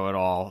Fredo at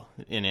all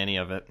in any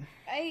of it.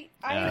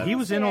 He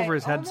was in over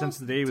his head since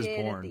the day he was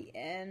born. At the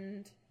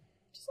end,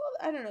 just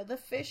I don't know, the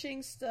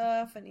fishing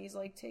stuff, and he's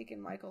like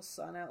taking Michael's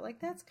son out. Like,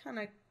 that's kind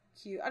of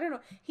cute. I don't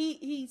know.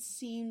 He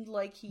seemed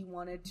like he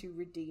wanted to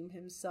redeem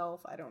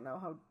himself. I don't know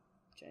how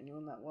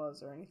genuine that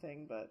was or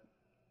anything, but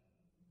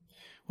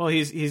well,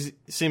 he's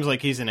seems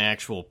like he's an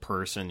actual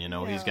person. You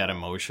know, he's got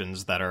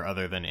emotions that are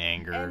other than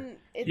anger. And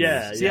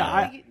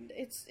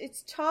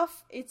it's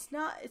tough. It's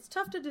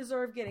tough to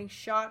deserve getting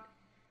shot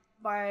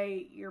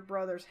by your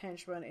brother's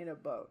henchman in a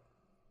boat.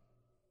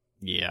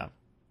 Yeah.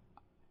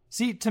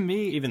 See, to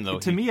me, even though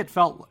it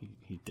felt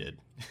he did.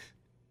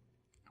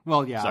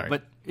 Well, yeah, Sorry.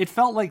 but it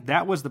felt like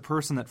that was the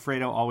person that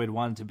Fredo always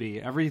wanted to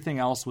be. Everything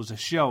else was a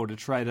show to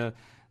try to,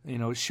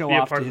 show Be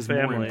a off part to of his the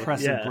more family.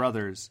 impressive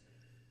brothers.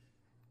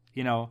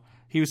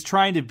 He was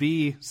trying to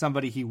be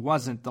somebody he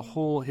wasn't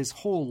his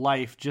whole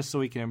life just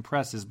so he can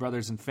impress his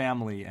brothers and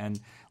family. And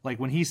like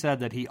when he said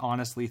that he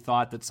honestly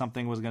thought that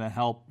something was going to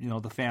help,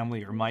 the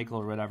family or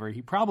Michael or whatever,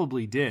 he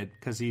probably did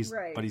because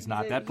but he's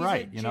not that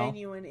bright, He's a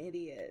genuine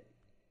idiot.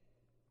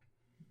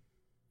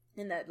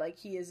 In that, like,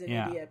 he is an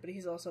idiot, but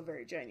he's also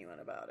very genuine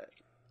about it.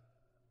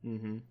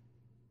 Mm-hmm.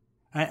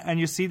 And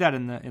you see that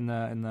in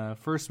the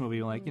first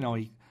movie, like,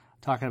 he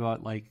talking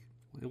about, like,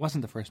 it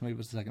wasn't the first movie, it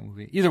was the second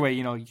movie. Either way,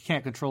 you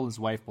can't control his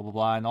wife, blah, blah,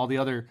 blah, and all the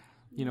other,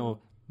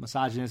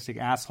 misogynistic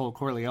asshole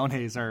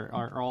Corleones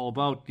are all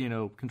about,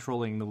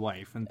 controlling the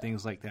wife and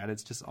things like that.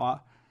 It's just,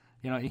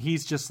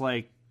 he's just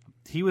like,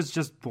 he was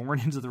just born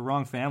into the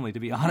wrong family, to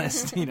be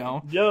honest,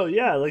 Yo,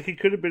 yeah, like, he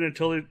could have been a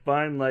totally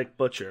fine, like,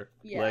 butcher.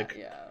 Yeah, like,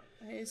 yeah.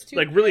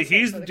 Like, really,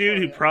 he's the dude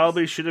who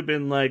probably should have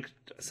been, like,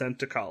 sent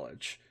to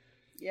college.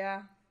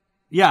 Yeah.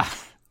 Yeah.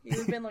 He would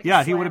have been, like,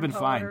 yeah, he would have been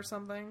fine. Or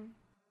something.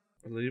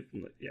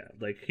 Yeah,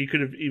 like, he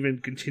could have even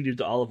continued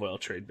the olive oil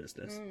trade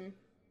business.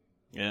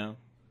 Yeah.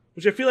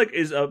 Which I feel like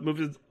is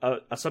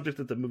a subject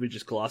that the movie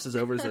just glosses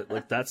over, is that,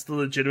 like, that's the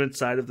legitimate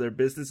side of their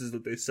business, is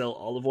that they sell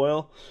olive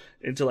oil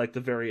into, like,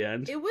 the very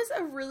end. It was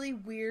a really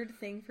weird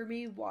thing for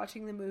me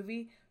watching the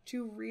movie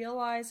to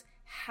realize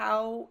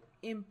how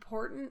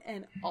important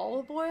an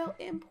olive oil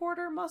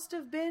importer must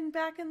have been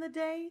back in the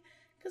day.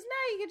 Because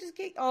now you can just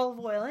get olive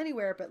oil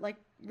anywhere, but, like,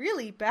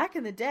 really, back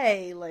in the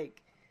day,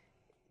 like,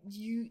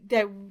 you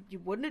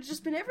wouldn't have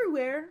just been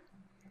everywhere.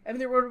 I mean,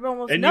 there would have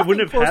almost and nothing you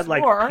wouldn't have had,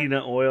 post-war. like,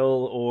 peanut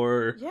oil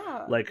or,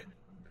 like...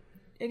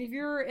 And if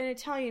you're an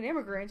Italian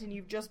immigrant and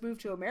you've just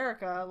moved to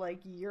America,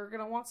 like, you're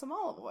going to want some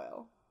olive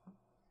oil.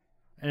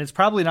 And it's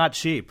probably not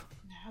cheap.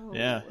 No.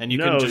 Yeah, and you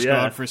can just go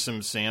out for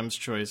some Sam's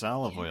Choice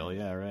olive oil.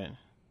 Yeah, right.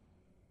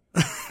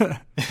 I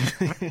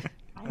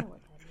know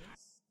what that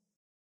is.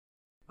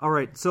 All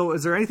right, so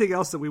is there anything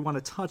else that we want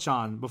to touch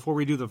on before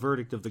we do the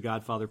verdict of The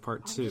Godfather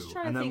Part 2?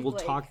 And then we'll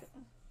talk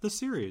the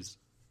series.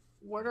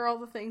 What are all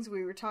the things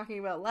we were talking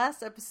about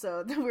last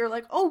episode that we were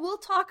like, oh, we'll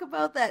talk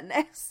about that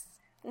next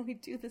when we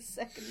do the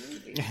second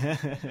movie?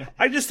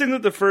 I just think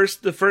that the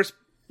first,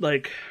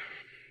 like,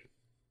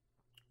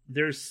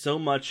 there's so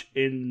much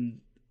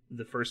in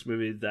the first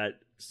movie that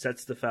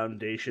sets the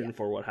foundation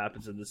for what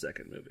happens in the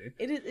second movie.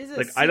 It is a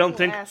like, I don't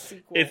think sequel-ass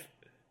sequel.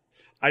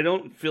 I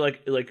don't feel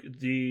like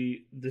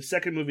the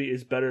second movie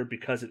is better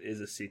because it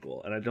is a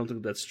sequel, and I don't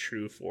think that's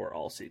true for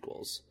all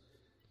sequels.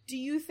 Do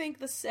you think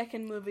the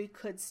second movie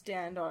could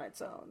stand on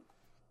its own?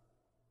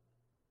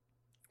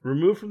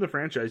 Removed from the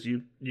franchise,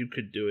 you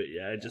could do it,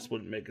 yeah. It just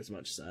wouldn't make as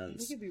much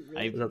sense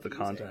without the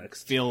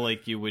context. I feel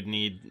like you would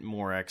need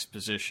more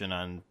exposition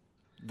on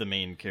the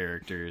main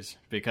characters,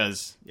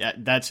 because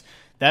that's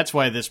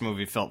why this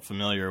movie felt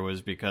familiar,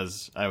 was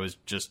because I was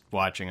just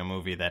watching a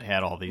movie that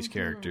had all these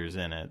characters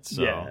in it.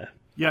 So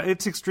yeah,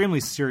 it's extremely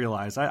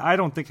serialized. I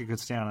don't think it could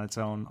stand on its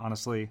own,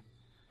 honestly.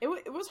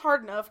 It was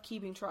hard enough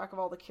keeping track of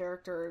all the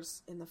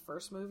characters in the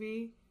first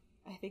movie.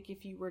 I think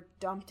if you were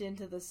dumped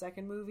into the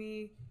second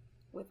movie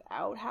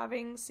without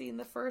having seen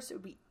the first, it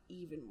would be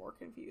even more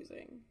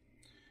confusing.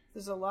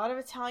 There's a lot of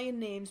Italian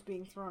names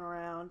being thrown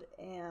around,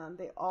 and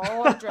they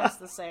all are dressed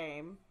the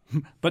same.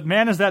 But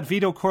man, is that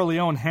Vito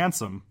Corleone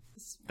handsome.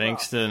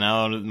 Thanks to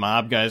now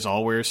mob guys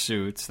all wear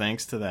suits.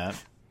 Thanks to that.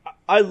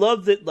 I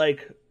love that,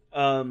 like,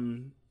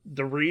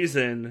 the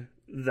reason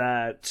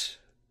that...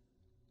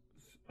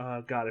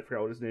 God, I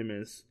forgot what his name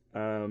is.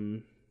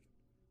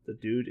 The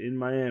dude in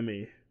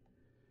Miami.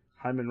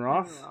 Hyman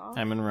Roth?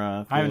 Hyman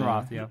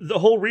Roth, yeah. The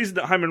whole reason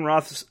that Hyman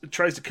Roth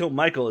tries to kill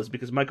Michael is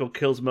because Michael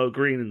kills Mo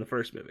Green in the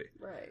first movie.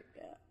 Right,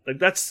 yeah. Like,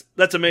 that's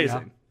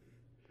amazing.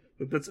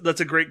 Yeah. That's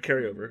a great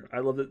carryover. I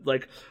love it.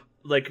 Like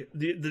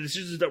the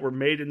decisions that were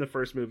made in the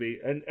first movie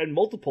and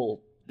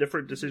multiple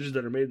different decisions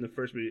that are made in the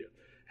first movie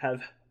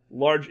have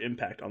large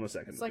impact on the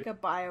second movie. It's like a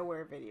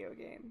BioWare video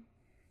game.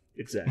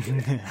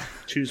 Exactly.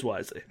 Choose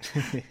wisely.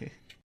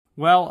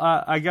 Well,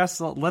 I guess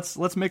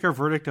let's make our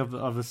verdict of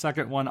the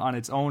second one on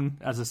its own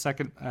as a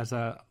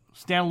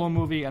standalone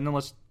movie, and then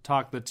let's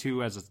talk the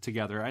two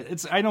together.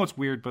 I know it's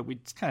weird, but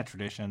it's kind of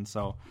tradition.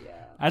 So,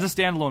 as a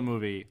standalone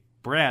movie,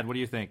 Brad, what do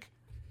you think?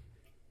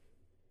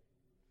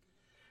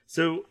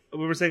 So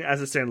when we're saying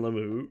as a standalone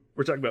movie,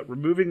 we're talking about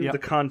removing the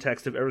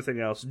context of everything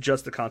else,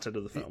 just the content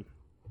of the film.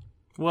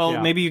 Well,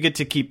 maybe you get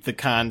to keep the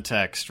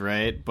context,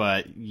 right?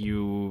 But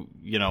you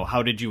know,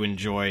 how did you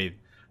enjoy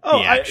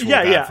the actual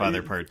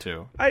Godfather Part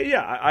 2?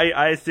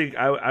 I think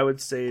I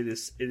would say it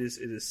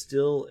is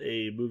still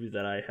a movie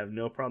that I have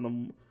no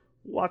problem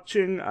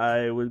watching.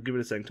 I would give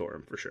it a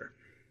sanctorum for sure.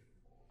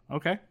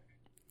 Okay.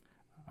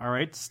 All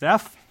right,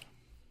 Steph?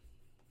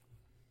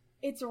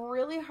 It's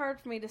really hard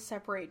for me to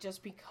separate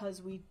just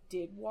because we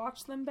did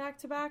watch them back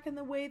to back in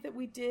the way that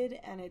we did,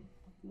 and it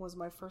was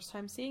my first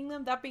time seeing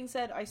them. That being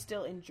said, I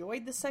still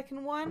enjoyed the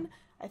second one.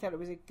 I thought it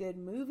was a good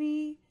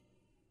movie.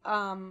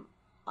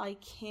 I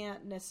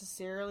can't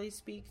necessarily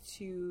speak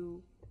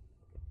to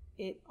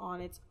it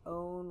on its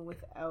own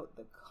without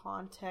the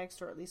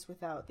context, or at least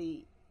without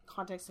the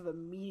context of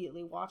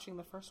immediately watching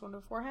the first one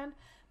beforehand.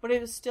 But it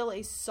was still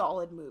a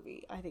solid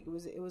movie. I think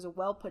it was a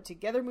well put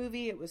together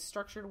movie. It was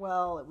structured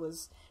well. It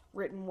was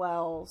written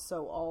well.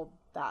 So all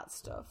that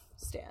stuff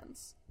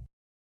stands.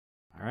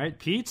 All right,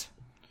 Pete?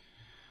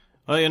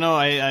 Well, you know,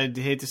 I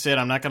hate to say it,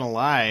 I'm not going to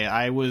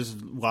lie.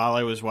 While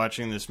I was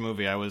watching this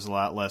movie, I was a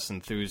lot less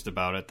enthused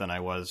about it than I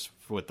was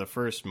with the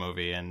first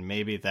movie, and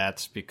maybe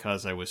that's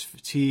because I was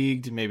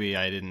fatigued. Maybe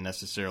I didn't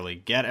necessarily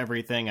get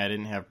everything. I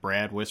didn't have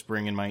Brad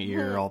whispering in my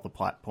ear all the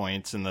plot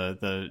points and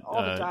the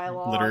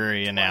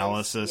literary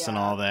analysis and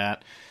all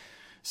that.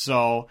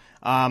 So,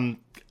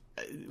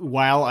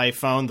 while I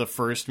found the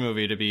first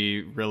movie to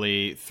be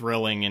really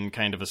thrilling in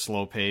kind of a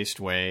slow-paced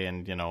way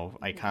and, you know,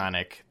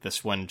 iconic,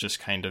 this one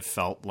just kind of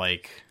felt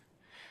like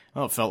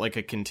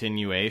a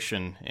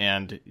continuation.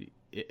 And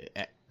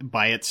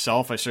by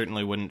itself, I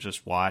certainly wouldn't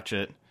just watch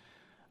it.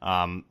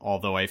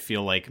 Although I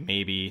feel like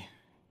maybe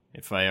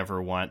if I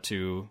ever want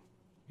to,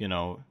 you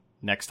know,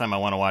 next time I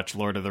want to watch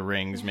Lord of the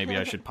Rings, maybe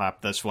I should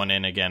pop this one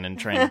in again and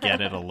try and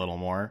get it a little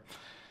more.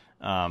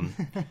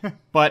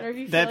 But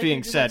that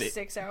being said,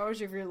 6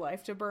 hours of your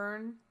life to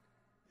burn.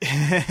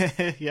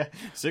 Yeah,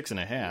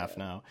 6.5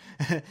 now.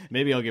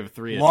 Maybe I'll give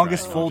 3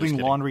 longest folding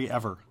laundry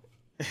ever.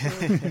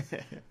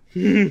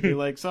 Be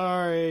like,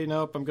 sorry,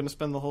 nope, I'm going to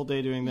spend the whole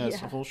day doing this,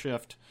 the whole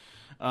shift.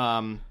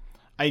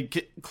 I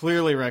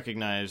clearly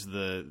recognize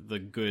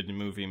the good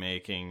movie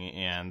making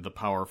and the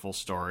powerful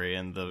story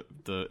and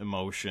the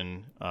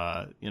emotion,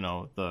 you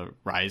know, the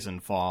rise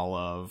and fall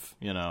of,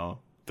 you know,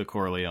 the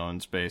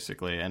Corleones,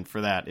 basically, and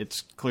for that,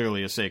 it's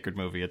clearly a sacred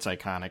movie. It's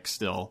iconic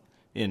still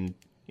in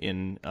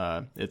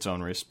its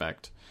own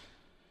respect.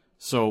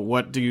 So,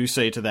 what do you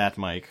say to that,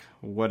 Mike?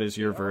 What is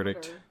your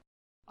verdict?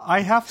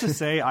 I have to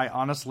say, I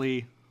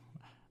honestly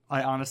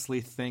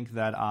think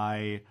that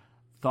I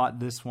thought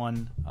this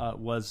one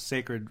was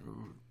sacred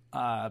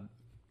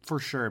for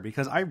sure,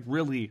 because I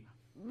really,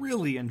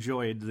 really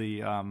enjoyed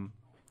the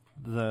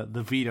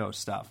Vito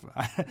stuff.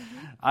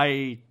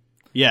 I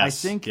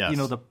think you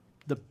know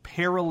the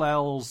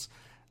parallels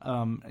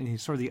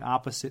and sort of the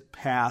opposite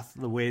path,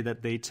 the way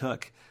that they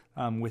took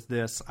with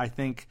this. I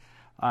think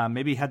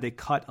maybe had they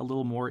cut a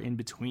little more in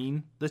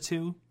between the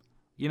two,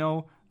 you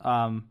know,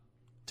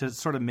 to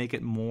sort of make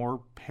it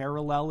more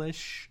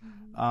parallel-ish,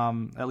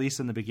 at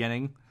least in the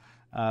beginning,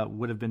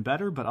 would have been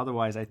better. But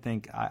otherwise, I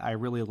think I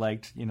really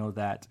liked, you know,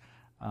 that,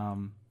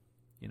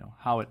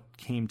 how it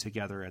came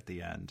together at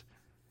the end.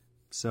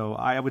 So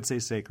I would say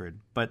sacred,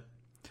 but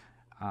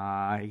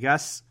I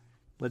guess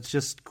let's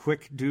just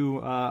quick do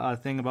a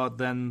thing about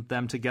them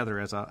together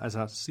as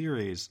a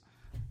series.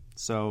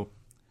 So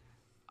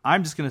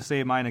I'm just going to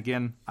say mine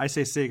again. I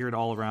say sacred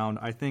all around.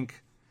 I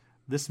think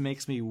this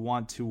makes me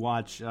want to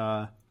watch.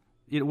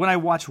 When I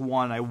watch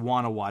one, I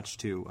want to watch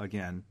two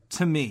again.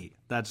 To me,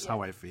 that's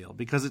how I feel,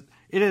 because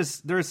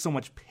there is so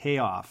much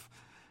payoff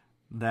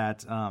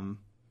that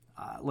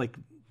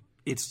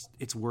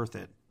it's worth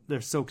it.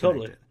 They're so connected.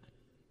 Totally.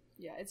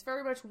 Yeah, it's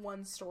very much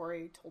one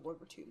story told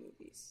over two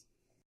movies.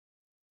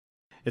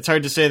 It's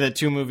hard to say that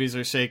two movies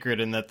are sacred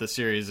and that the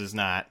series is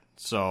not.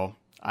 So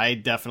I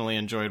definitely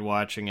enjoyed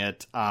watching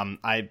it.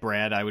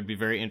 Brad, I would be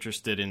very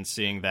interested in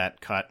seeing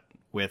that cut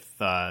with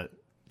the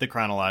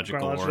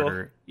chronological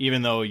order,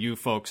 even though you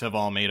folks have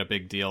all made a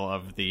big deal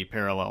of the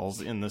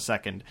parallels in the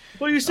second.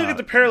 Well, you still get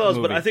the parallels,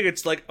 movie. but I think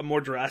it's like a more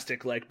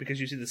drastic,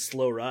 because you see the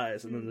slow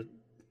rise and then the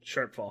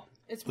sharp fall.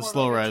 It's the more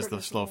slow like a rise, the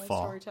traditional, slow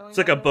fall. storytelling It's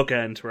like a model.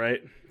 bookend,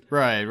 right?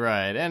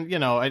 Right. And,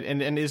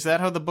 and is that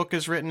how the book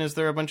is written? Is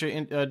there a bunch of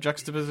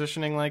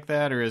juxtapositioning like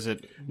that, or is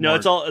it... No,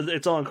 more...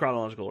 it's all in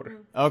chronological order.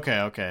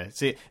 Okay.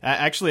 See,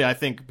 actually, I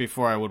think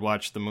before I would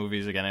watch the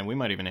movies again, and we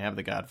might even have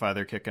The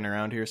Godfather kicking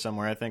around here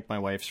somewhere. I think my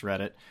wife's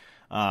read it.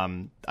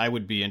 I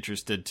would be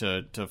interested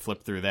to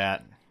flip through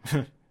that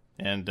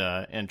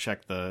and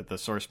check the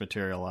source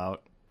material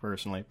out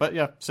personally. But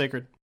yeah,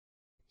 sacred.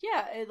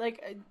 Yeah,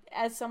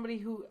 as somebody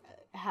who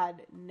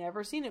had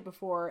never seen it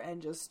before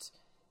and just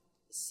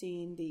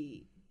seen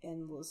the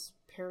endless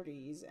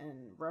parodies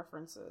and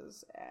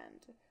references and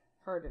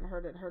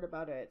heard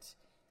about it,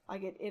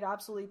 it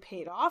absolutely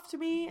paid off to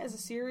me as a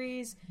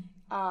series.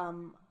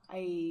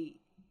 I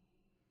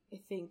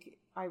think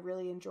I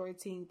really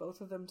enjoyed seeing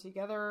both of them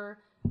together.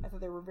 I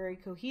thought they were very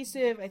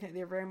cohesive. I think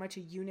they're very much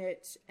a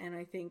unit, and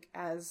I think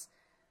as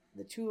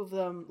the two of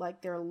them,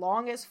 they're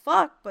long as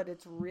fuck, but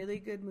it's really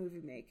good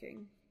movie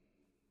making.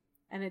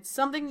 And it's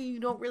something you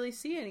don't really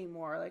see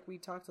anymore. We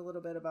talked a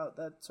little bit about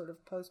the sort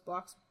of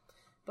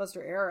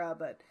post-blockbuster era,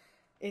 but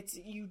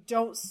you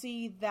don't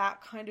see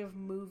that kind of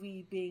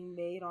movie being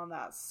made on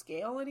that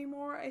scale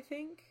anymore, I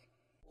think.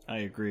 I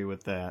agree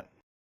with that.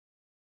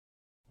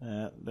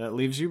 That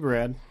leaves you,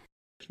 Brad.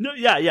 No,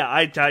 yeah,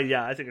 I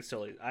think it's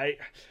totally.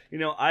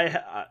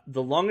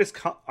 The longest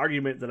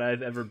argument that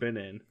I've ever been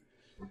in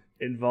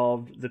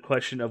involved the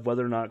question of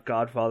whether or not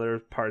Godfather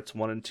Parts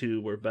 1 and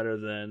 2 were better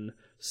than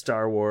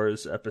Star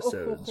Wars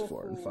Episodes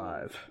 4 and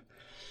 5.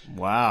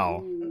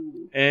 Wow.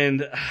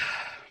 And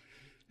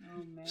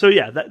so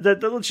yeah,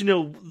 that lets you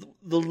know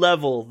the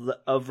level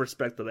of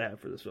respect that I have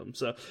for this film.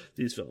 So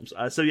these films.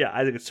 So yeah,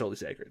 I think it's totally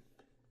sacred.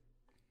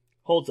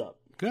 Holds up.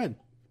 Good.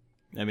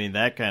 I mean,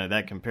 that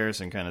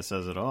comparison kind of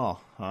says it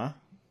all, huh?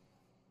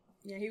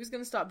 Yeah, he was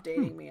going to stop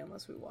dating me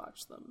unless we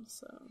watched them,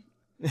 so...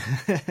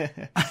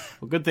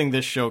 Well, good thing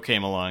this show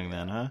came along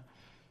then, huh?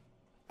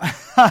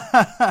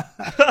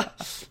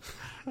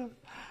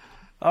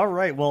 All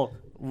right, well,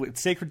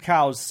 Sacred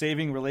Cows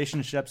saving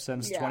relationships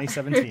since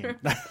 2017.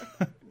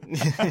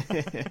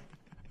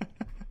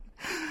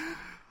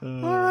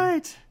 All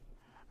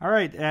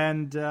right,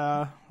 and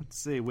let's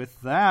see,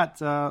 with that,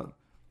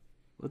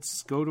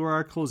 let's go to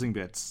our closing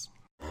bits.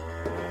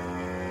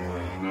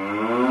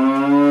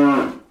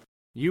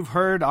 You've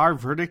heard our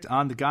verdict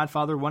on The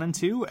Godfather 1 and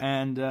 2,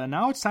 and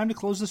now it's time to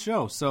close the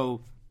show.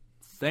 So,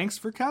 thanks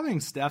for coming,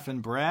 Steph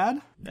and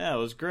Brad. Yeah, it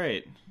was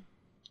great.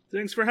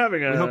 Thanks for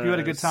having us. We hope you had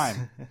a good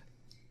time.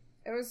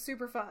 It was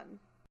super fun.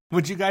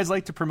 Would you guys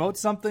like to promote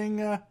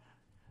something?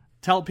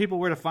 Tell people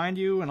where to find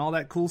you and all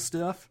that cool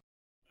stuff?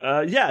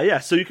 Yeah.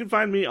 So you can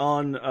find me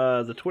on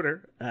the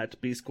Twitter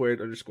at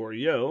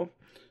b_yo.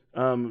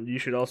 You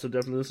should also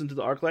definitely listen to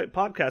the Arclight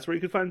podcast, where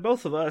you can find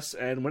both of us,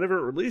 and whenever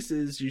it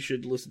releases, you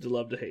should listen to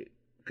Love to Hate,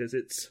 because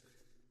it's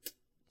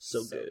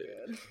so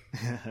good.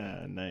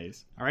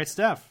 Nice. All right,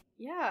 Steph.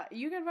 Yeah,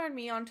 you can find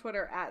me on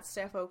Twitter at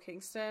Steph O.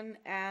 Kingston,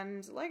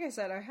 and like I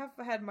said, I have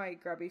had my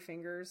grubby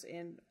fingers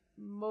in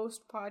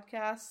most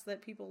podcasts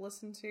that people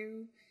listen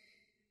to.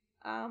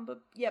 But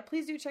yeah,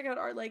 please do check out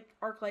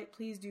Arclight.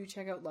 Please do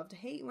check out Love to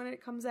Hate when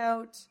it comes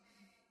out.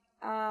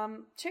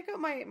 Check out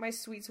my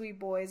sweet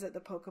boys at the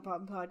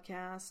Pokemon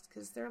podcast,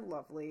 because they're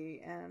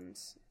lovely, and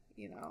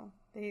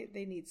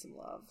they need some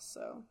love.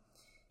 So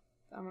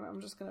I'm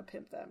just gonna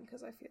pimp them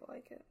because I feel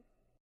like it.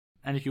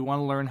 And if you want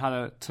to learn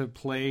how to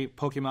play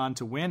Pokemon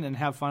to win and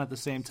have fun at the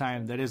same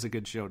time, that is a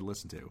good show to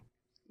listen to.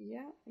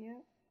 Yeah.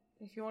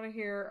 If you want to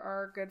hear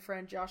our good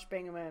friend Josh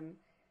Bingaman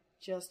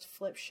just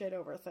flip shit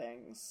over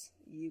things,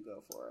 you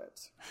go for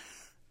it.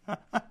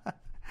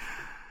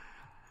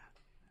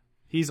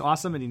 He's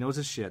awesome and he knows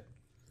his shit.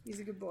 He's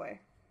a good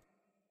boy.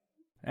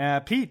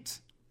 Pete,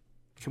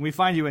 can we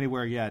find you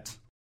anywhere yet?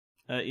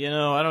 I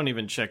don't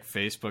even check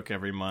Facebook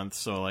every month,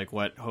 so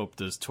what hope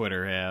does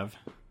Twitter have?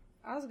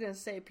 I was gonna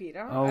say, Pete,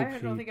 I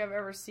Pete. don't think I've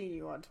ever seen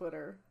you on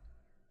Twitter.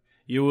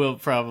 You will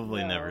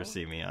probably never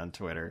see me on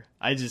Twitter.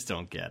 I just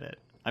don't get it.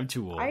 I'm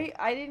too old. I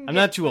didn't. I'm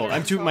get not too old. Twitter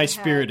I'm too. until My I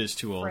spirit had is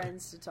too old.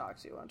 Friends to talk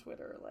to on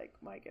Twitter, like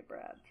Mike and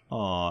Brad.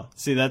 Aw,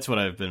 see, that's what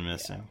I've been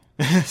missing.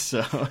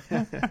 So,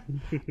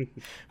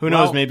 who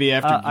knows? Maybe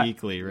after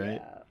Geekly,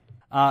 right?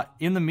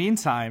 In the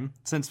meantime,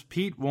 since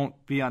Pete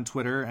won't be on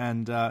Twitter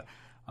and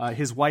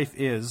his wife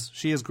is,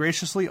 she has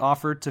graciously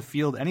offered to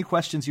field any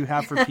questions you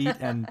have for Pete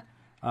and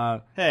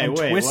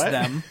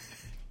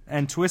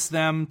twist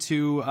them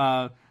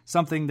to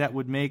something that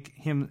would make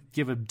him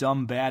give a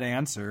dumb bad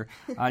answer.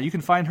 You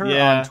can find her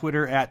on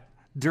Twitter at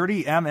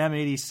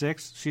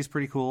DirtyMM86. She's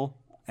pretty cool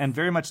and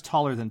very much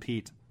taller than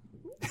Pete.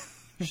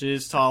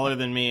 She's taller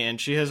than me, and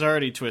she has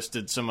already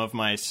twisted some of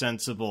my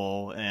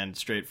sensible and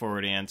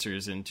straightforward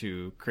answers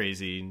into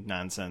crazy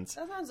nonsense.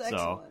 That sounds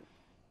excellent.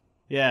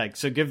 Yeah,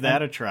 so give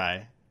that a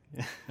try.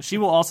 She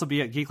will also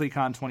be at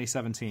GeeklyCon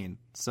 2017.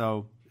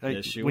 So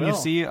yes, she when will. you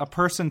see a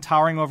person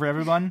towering over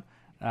everyone,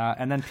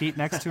 and then Pete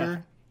next to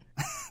her,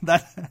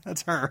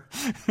 that's her.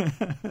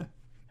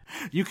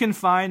 You can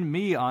find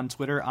me on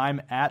Twitter.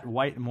 I'm at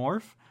White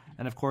Morph.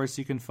 And, of course,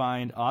 you can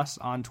find us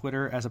on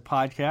Twitter as a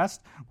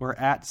podcast. We're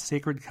at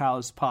Sacred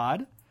Cows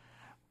Pod.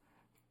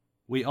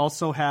 We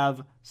also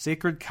have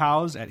Sacred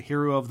Cows at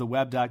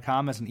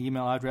herooftheweb.com as an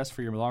email address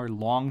for your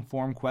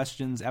long-form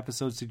questions,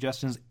 episode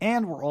suggestions,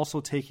 and we're also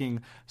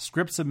taking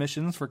script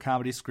submissions for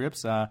comedy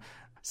scripts. Yeah.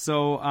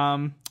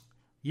 Awesome.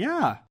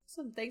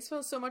 Thanks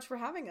so much for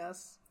having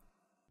us.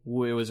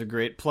 It was a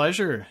great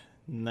pleasure.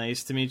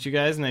 Nice to meet you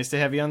guys. Nice to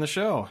have you on the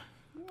show.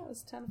 Yeah, it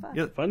was a ton of fun.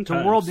 Yeah, fun the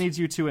times. world needs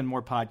you two in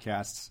more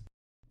podcasts.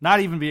 Not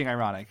even being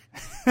ironic.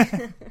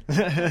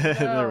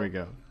 There we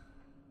go.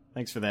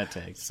 Thanks for that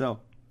take. So,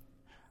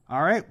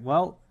 all right.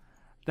 Well,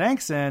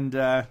 thanks, and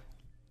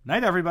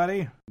night,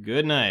 everybody.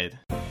 Good night.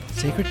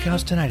 Sacred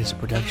Cows Tonight is a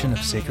production of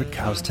Sacred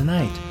Cows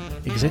Tonight.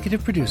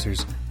 Executive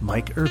producers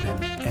Mike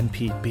Urban and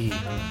Pete B.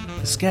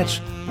 The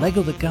sketch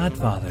Lego the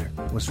Godfather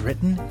was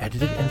written,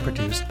 edited, and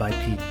produced by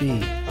Pete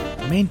B.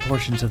 The main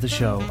portions of the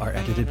show are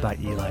edited by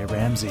Eli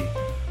Ramsey.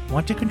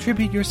 Want to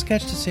contribute your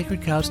sketch to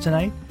Sacred Cows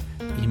Tonight?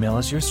 Email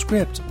us your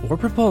script or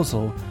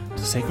proposal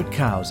to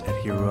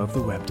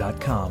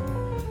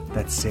sacredcows@herooftheweb.com.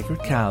 That's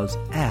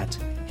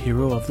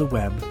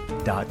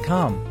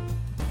sacredcows@herooftheweb.com.